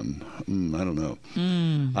tourism. I don't know.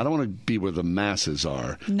 I don't want to be where the masses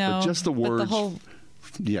are. No, but just the words. But the whole...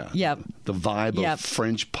 Yeah. The vibe of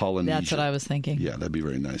French Polynesia. That's what I was thinking. Yeah, that'd be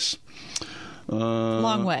very nice.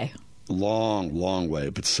 Long way. Long way.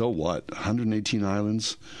 But so what? 118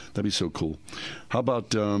 islands? That'd be so cool. How about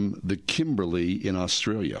the Kimberley in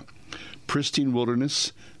Australia? Pristine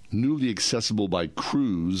wilderness, newly accessible by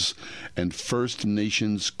cruise, and First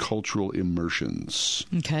Nations cultural immersions.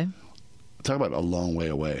 Okay. Talk about a long way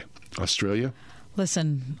away. Australia?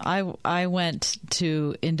 Listen, I went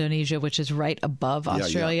to Indonesia, which is right above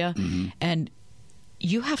Australia, Mm-hmm. and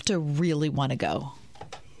you have to really want to go.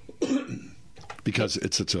 Because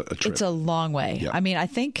it's a trip. It's a long way. Yeah. I mean, I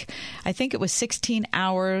think it was 16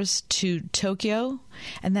 hours to Tokyo,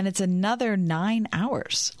 and then it's another 9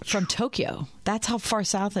 hours from Tokyo. That's how far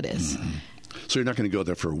south it is. Mm-hmm. So you're not going to go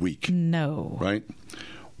there for a week. No. Right?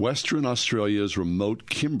 Western Australia's remote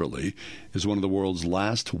Kimberley is one of the world's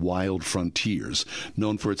last wild frontiers,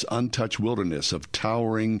 known for its untouched wilderness of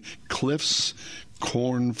towering cliffs,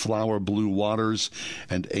 cornflower blue waters,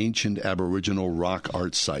 and ancient Aboriginal rock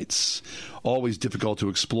art sites. Always difficult to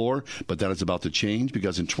explore, but that is about to change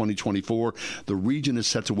because in 2024, the region is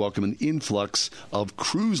set to welcome an influx of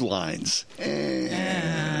cruise lines.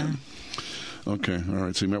 Okay, all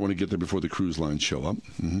right, so you might want to get there before the cruise lines show up.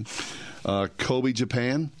 Mm-hmm. Kobe,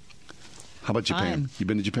 Japan. How about Japan? You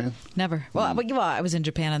been to Japan? Never. Well, I was in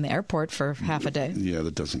Japan in the airport for half a day. Yeah,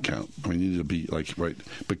 that doesn't count. I mean, you need to be right.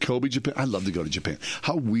 But Kobe, Japan. I'd love to go to Japan.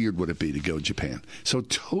 How weird would it be to go to Japan? So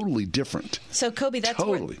totally different. So Kobe,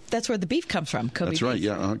 that's where the beef comes from. Kobe. That's right. Beef.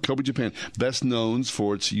 Yeah, Kobe, Japan, best known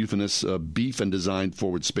for its euphonious beef and design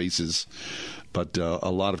forward spaces. But a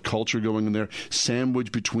lot of culture going in there,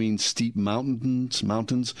 sandwiched between steep mountains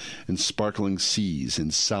and sparkling seas in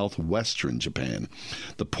southwestern Japan.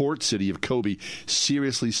 The port city of Kobe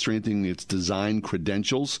seriously strengthening its design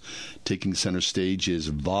credentials. Taking center stage is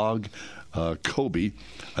Vogue Kobe,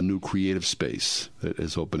 a new creative space that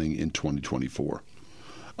is opening in 2024.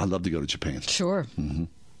 I'd love to go to Japan. Sure. Mm-hmm.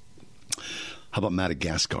 How about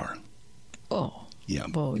Madagascar? Oh. Yeah.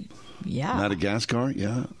 Well, yeah. Madagascar,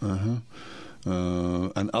 yeah.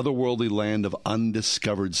 An otherworldly land of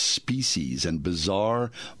undiscovered species and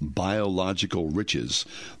bizarre biological riches.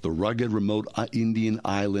 The rugged, remote Indian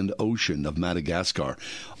island ocean of Madagascar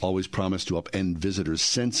always promised to upend visitors'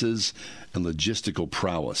 senses and logistical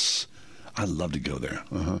prowess. I'd love to go there.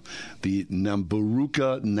 The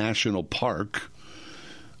Namburuka National Park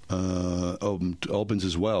opens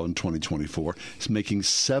as well in 2024. It's making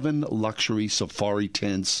 7 luxury safari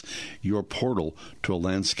tents your portal to a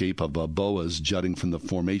landscape of boas jutting from the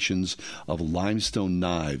formations of limestone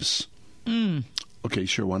knives. Okay,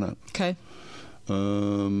 sure, why not? Okay.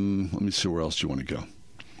 Let me see, where else do you want to go?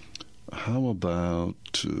 How about,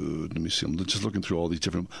 let me see, I'm just looking through all these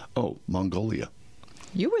different, Mongolia.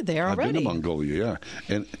 You were there already. I've been to Mongolia, yeah.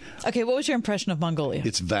 And okay, what was your impression of Mongolia?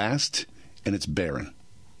 it's vast and it's barren.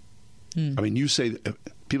 I mean,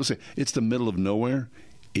 people say it's the middle of nowhere.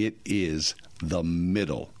 It is the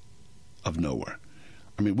middle of nowhere.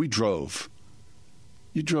 I mean, you drove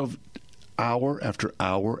hour after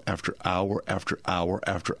hour after hour after hour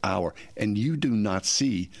after hour, and you do not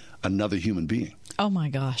see another human being. Oh my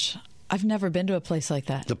gosh. I've never been to a place like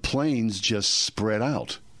that. The plains just spread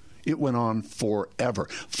out. It went on forever.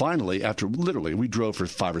 Finally, after literally, we drove for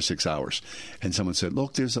 5 or 6 hours, and someone said,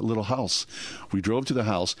 "Look, there's a little house." We drove to the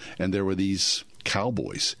house, and there were these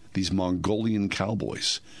cowboys, these Mongolian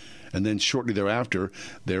cowboys. And then shortly thereafter,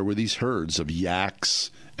 there were these herds of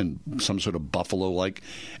yaks and some sort of buffalo-like.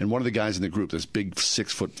 And one of the guys in the group, this big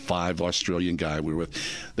 6'5" Australian guy we were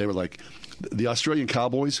with, they were like, the Australian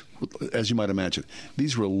cowboys, as you might imagine,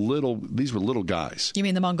 these were little guys. You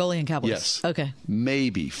mean the Mongolian cowboys? Yes. Okay.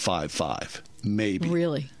 Maybe 5'5", maybe.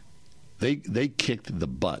 Really? They kicked the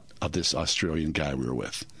butt of this Australian guy we were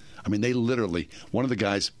with. I mean, they literally, one of the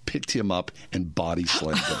guys picked him up and body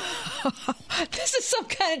slammed him. This is some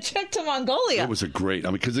kind of trip to Mongolia. It was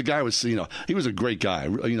because the guy was, he was a great guy.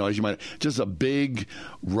 As you might, just a big,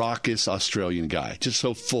 raucous Australian guy, just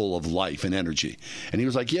so full of life and energy. And he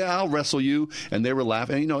was like, "Yeah, I'll wrestle you." And they were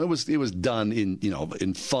laughing. And, it was done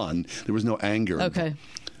in fun. There was no anger. Okay.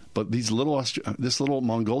 But this little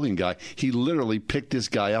Mongolian guy, he literally picked this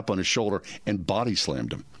guy up on his shoulder and body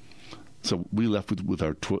slammed him. So we left with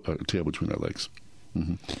our tail between our legs.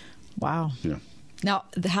 Mm-hmm. Wow. Yeah. Now,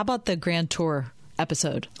 how about the Grand Tour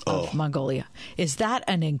episode of Mongolia? Is that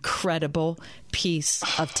an incredible piece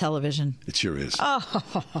of television? It sure is.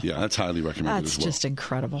 Oh. Yeah, that's highly recommended as well. That's just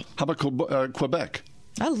incredible. How about Quebec?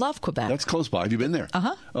 I love Quebec. That's close by. Have you been there?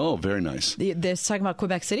 Uh-huh. Oh, very nice. They're talking about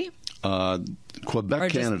Quebec City?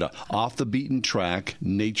 Quebec, Canada. Off the beaten track,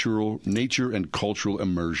 nature and cultural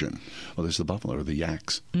immersion. Oh, there's the buffalo or the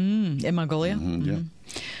yaks. In Mongolia? Mm-hmm, yeah.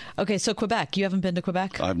 Okay, so Quebec. You haven't been to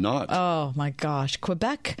Quebec? I've not. Oh, my gosh.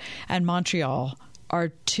 Quebec and Montreal are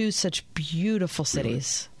two such beautiful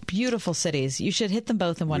cities. Really? Beautiful cities. You should hit them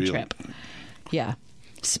both in one trip. Yeah.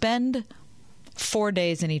 Spend 4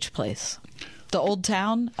 days in each place. The old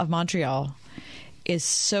town of Montreal is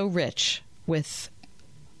so rich with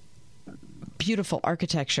beautiful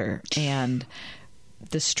architecture and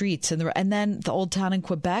the streets and then the old town in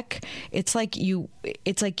Quebec. It's like you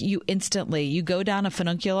instantly you go down a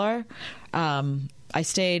funicular. I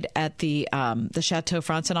stayed at the Chateau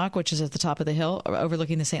Frontenac, which is at the top of the hill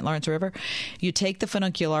overlooking the St. Lawrence River. You take the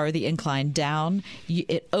funicular or the incline down.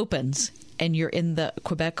 It opens and you're in the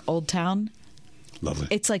Quebec Old Town. Lovely.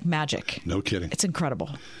 It's like magic. No kidding. It's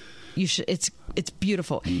incredible. You should. It's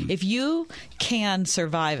beautiful. If you can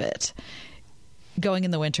survive it. Going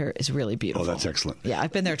in the winter is really beautiful. Oh, that's excellent. Yeah,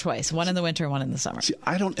 I've been there twice. One in the winter, one in the summer. See,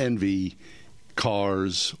 I don't envy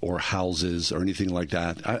cars or houses or anything like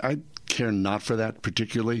that. I care not for that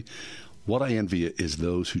particularly. What I envy is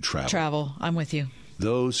those who travel. I'm with you.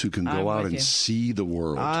 Those who can go out and see the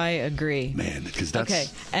world. I agree. Man, because that's... Okay,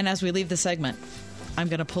 and as we leave the segment, I'm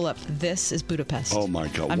going to pull up. This is Budapest. Oh, my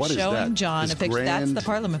God. What is that? I'm showing John a picture. Grand. That's the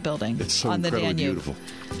Parliament building it's so on the Danube. Beautiful.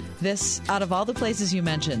 This, out of all the places you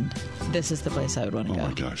mentioned, this is the place I would want to go. Oh,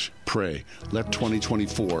 my gosh. Pray. Let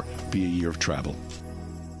 2024 be a year of travel.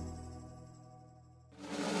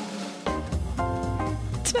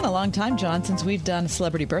 It's been a long time, John, since we've done a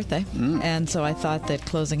celebrity birthday. And so I thought that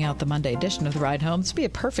closing out the Monday edition of The Ride Home would be a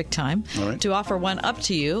perfect time to offer one up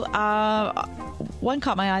to you. One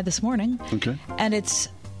caught my eye this morning. Okay. And it's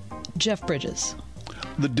Jeff Bridges.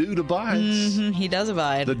 The dude abides. Mm-hmm, he does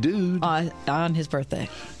abide. The dude. On his birthday.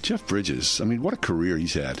 Jeff Bridges. I mean, what a career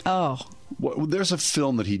he's had. Oh. Well, there's a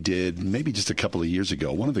film that he did maybe just a couple of years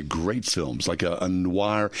ago. One of the great films, like a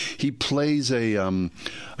noir. He plays a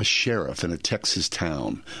sheriff in a Texas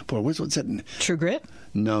town. Boy, what's that? True Grit?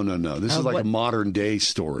 No. This is like a modern day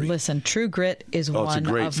story. Listen, True Grit is one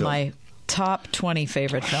of my top 20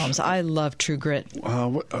 favorite films. I love True Grit.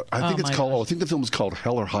 I think it's called. I think the film is called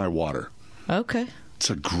Hell or High Water. Okay. It's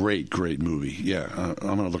a great movie. Yeah,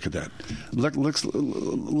 I'm going to look at that. Let's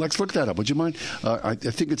look that up. Would you mind? I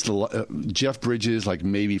think it's the Jeff Bridges, like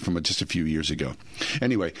maybe from just a few years ago.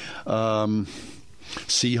 Anyway,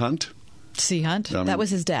 Sea Hunt. Sea Hunt. That was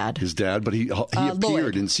his dad. His dad, but he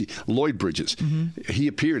appeared in Lloyd Bridges. Mm-hmm. He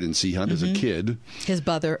appeared in Sea Hunt as a kid. His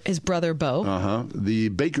brother Beau. The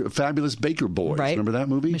Fabulous Baker Boys. Right. Remember that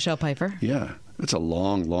movie? Michelle Pfeiffer. Yeah, it's a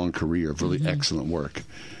long career of really excellent work.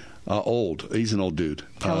 Old. He's an old dude.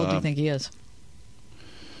 How old do you think he is?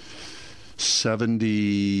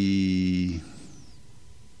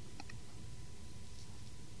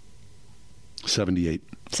 78.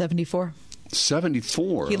 74.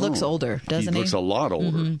 74. He looks older, doesn't he? He looks a lot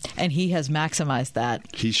older. Mm-hmm. And he has maximized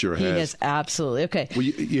that. He sure has. He has absolutely. Okay. Well,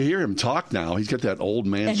 you hear him talk now. He's got that old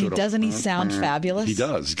man and sort of... doesn't he sound fabulous? He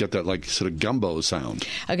does. He's got that like sort of gumbo sound.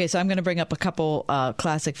 Okay, so I'm going to bring up a couple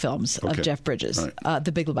classic films of Jeff Bridges. Right.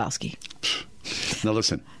 The Big Lebowski. Now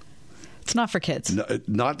listen. It's not for kids.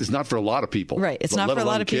 No, it's not for a lot of people. Right. It's not for a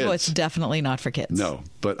lot of people. It's definitely not for kids. No,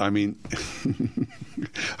 but I mean,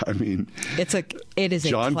 it is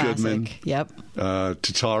John a classic. Goodman. Yep.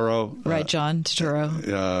 Turturro. Right, John Turturro.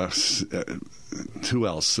 Who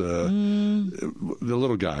else? The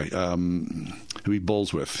little guy who he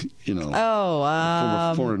bowls with. You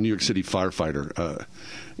know. Former New York City firefighter.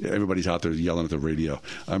 Everybody's out there yelling at the radio.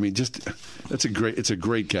 I mean, it's a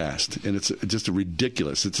great cast, and it's just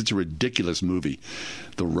it's such a ridiculous movie,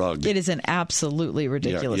 The Rug. It is an absolutely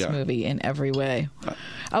ridiculous movie in every way.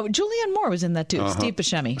 Julianne Moore was in that too. Steve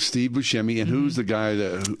Buscemi. And who's the guy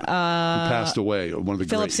who passed away? One of the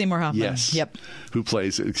Philip Seymour Hoffman. Yes. Yep. Who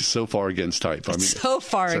plays So Far Against Type. I mean, So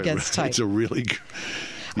Far Against Type. It's a really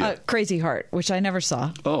Crazy Heart, which I never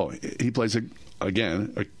saw. Oh, he plays a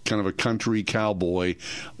kind of a country cowboy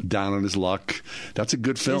down on his luck. That's a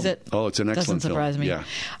good film. Is it? Oh, it's an excellent film. Doesn't surprise me. Yeah.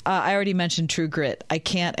 I already mentioned True Grit. I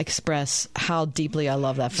can't express how deeply I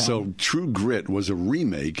love that film. So True Grit was a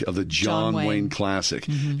remake of the John Wayne classic.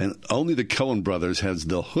 Mm-hmm. And only the Coen brothers has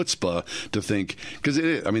the chutzpah to think, because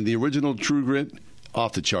the original True Grit,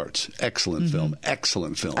 off the charts. Excellent film.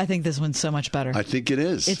 Excellent film. I think this one's so much better. I think it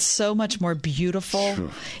is. It's so much more beautiful. Sure.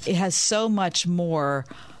 It has so much more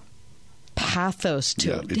pathos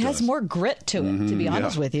to it. It has more grit to it, to be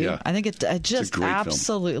honest with you. Yeah. I think I just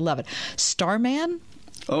absolutely love it. Starman.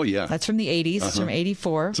 Oh, yeah. That's from the 80s. It's from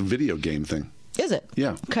 84. It's a video game thing. Is it?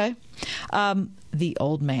 Yeah. Okay. The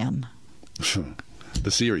Old Man.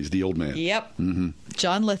 The series, The Old Man. Yep. Mm-hmm.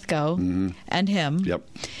 John Lithgow and him. Yep.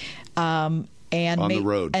 And On the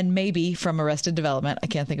Road. And maybe from Arrested Development. I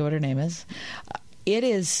can't think of what her name is. It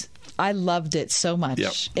is... I loved it so much.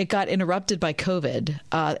 Yep. It got interrupted by COVID.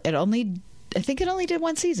 I think it only did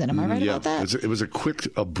one season. Am I right about that? It was a quick,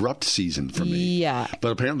 abrupt season for me. Yeah.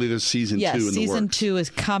 But apparently there's season 2 in the works. Yes, season 2 is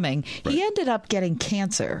coming. Right. He ended up getting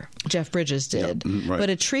cancer, Jeff Bridges did, but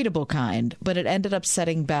a treatable kind. But it ended up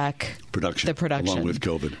setting back the production. Along with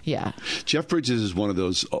COVID. Yeah. Jeff Bridges is one of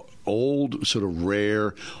those old, sort of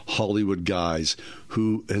rare Hollywood guys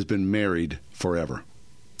who has been married forever.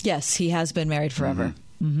 Yes, he has been married forever.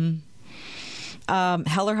 Mm-hmm.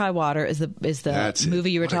 Hell or High Water is the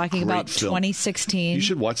movie you were talking about, film. 2016. You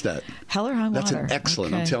should watch that. Hell or High Water. That's an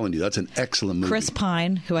excellent, I'm telling you, that's an excellent movie. Chris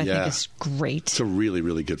Pine, who I think is great. It's a really,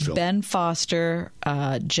 really good film. Ben Foster,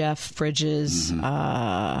 Jeff Bridges,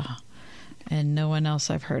 and no one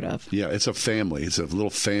else I've heard of. Yeah, it's a family. It's a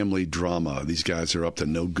little family drama. These guys are up to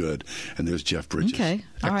no good, and there's Jeff Bridges. Okay.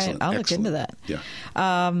 All right. I'll look into that. Yeah.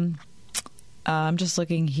 I'm just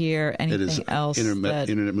looking here. Anything else?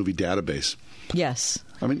 Internet Movie Database. Yes.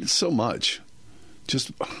 I mean, it's so much.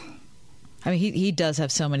 He does have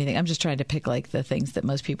so many things. I'm just trying to pick like the things that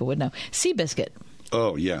most people would know. Seabiscuit.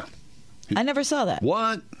 Oh, yeah. I never saw that.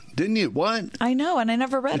 What? Didn't you? What? I know, and I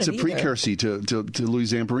never read it either. It's a precursor to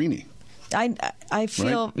Louis Zamperini. I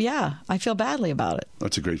feel, I feel badly about it.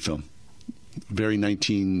 That's a great film. Very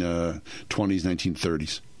 1920s,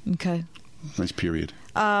 1930s. Okay. Nice period.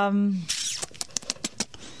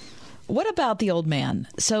 What about The Old Man?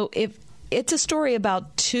 So it's a story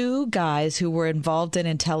about two guys who were involved in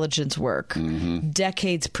intelligence work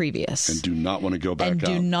decades previous. And do not want to go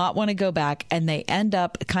back And they end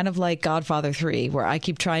up kind of like Godfather 3, where I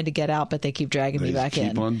keep trying to get out, but they keep dragging me back in. They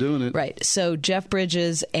keep on doing it. Right. So Jeff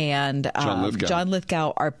Bridges and John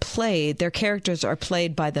Lithgow their characters are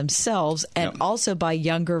played by themselves and also by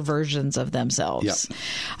younger versions of themselves.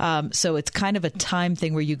 Yep. So it's kind of a time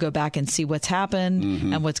thing where you go back and see what's happened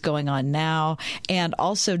and what's going on now. And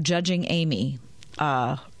also Judging Amy.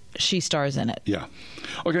 She stars in it. Yeah.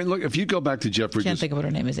 Okay, look, if you go back to Jeff Bridges... Can't think of what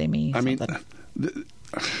her name is, Amy. I mean,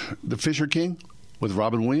 the Fisher King with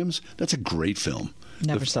Robin Williams, that's a great film.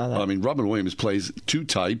 Never saw that. I mean, Robin Williams plays two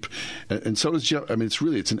type, and so does Jeff. I mean,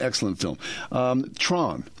 it's an excellent film.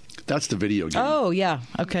 Tron, that's the video game. Oh, yeah.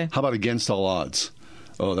 Okay. How about Against All Odds?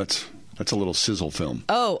 Oh, that's a little sizzle film.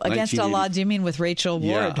 Oh, Against All Odds, you mean with Rachel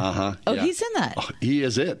Ward? Yeah, Oh, yeah. He's in that. Oh, he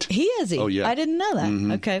is it. He is. Oh, yeah. I didn't know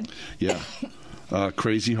that. Okay. Yeah.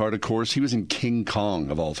 Crazy Heart, of course. He was in King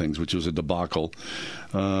Kong, of all things, which was a debacle.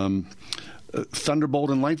 Thunderbolt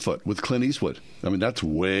and Lightfoot with Clint Eastwood. I mean, that's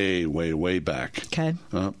way, way, way back. Okay.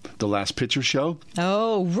 The Last Picture Show.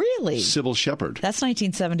 Oh, really? Sybil Shepherd. That's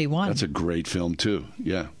 1971. That's a great film, too.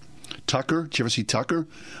 Yeah. Tucker. Did you ever see Tucker?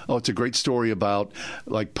 Oh, it's a great story about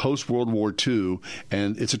like post-World War II,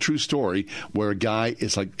 and it's a true story where a guy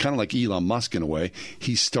is like kind of like Elon Musk in a way.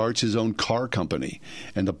 He starts his own car company,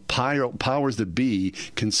 and the powers that be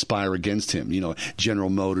conspire against him. You know, General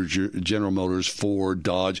Motors, Ford,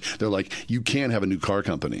 Dodge. They're like, you can't have a new car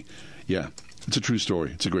company. Yeah, it's a true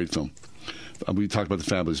story. It's a great film. We talked about the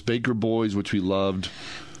Fabulous Baker Boys, which we loved.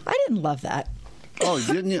 I didn't love that. Oh,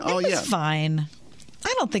 didn't you? Oh, it was yeah. Fine.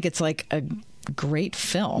 I don't think it's like a great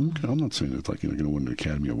film. Okay, I'm not saying it's like you're going to win an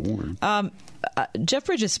Academy Award. Jeff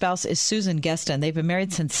Bridges' spouse is Susan Geston. They've been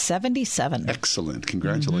married since 1977. Excellent.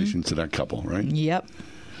 Congratulations to that couple, right? Yep.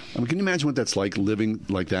 I mean, can you imagine what that's like, living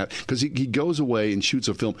like that? Because he goes away and shoots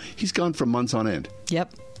a film. He's gone for months on end.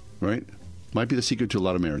 Yep. Right? Might be the secret to a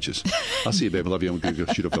lot of marriages. I'll see you, babe. I love you. I'm going to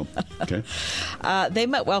go shoot a film. Okay? They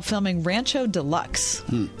met while filming Rancho Deluxe,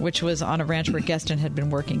 which was on a ranch where Geston had been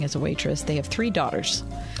working as a waitress. They have 3 daughters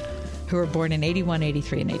who were born in 81,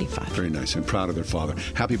 83, and 85. Very nice. I'm proud of their father.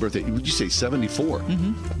 Happy birthday. Would you say 74?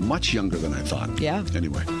 Mm-hmm. Much younger than I thought. Yeah.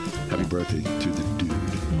 Anyway, happy birthday to the dude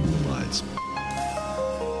who abides.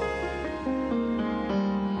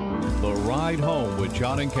 The Ride Home with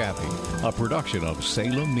John and Kathy, a production of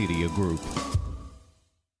Salem Media Group.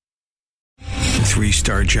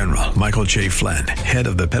 3-star General Michael J. Flynn, head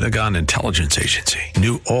of the Pentagon Intelligence Agency,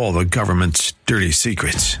 knew all the government's dirty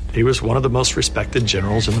secrets. He was one of the most respected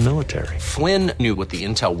generals in the military. Flynn knew what the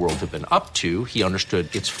intel world had been up to. He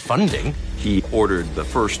understood its funding. He ordered the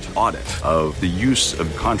first audit of the use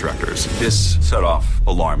of contractors. This set off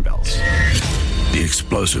alarm bells. The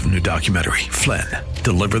explosive new documentary, Flynn,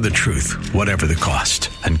 Deliver the Truth, Whatever the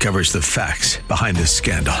Cost, uncovers the facts behind this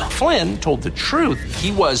scandal. Flynn told the truth.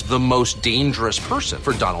 He was the most dangerous person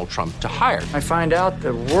for Donald Trump to hire. I find out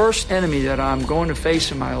the worst enemy that I'm going to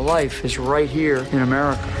face in my life is right here in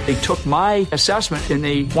America. They took my assessment and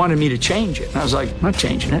they wanted me to change it. And I was like, I'm not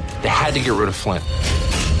changing it. They had to get rid of Flynn.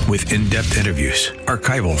 With in-depth interviews,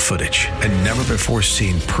 archival footage, and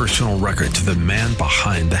never-before-seen personal records of the man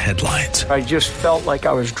behind the headlines. I just felt like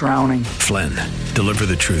I was drowning. Flynn, Deliver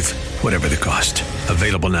the Truth, Whatever the Cost.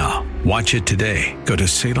 Available now. Watch it today. Go to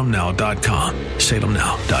salemnow.com.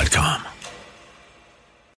 salemnow.com.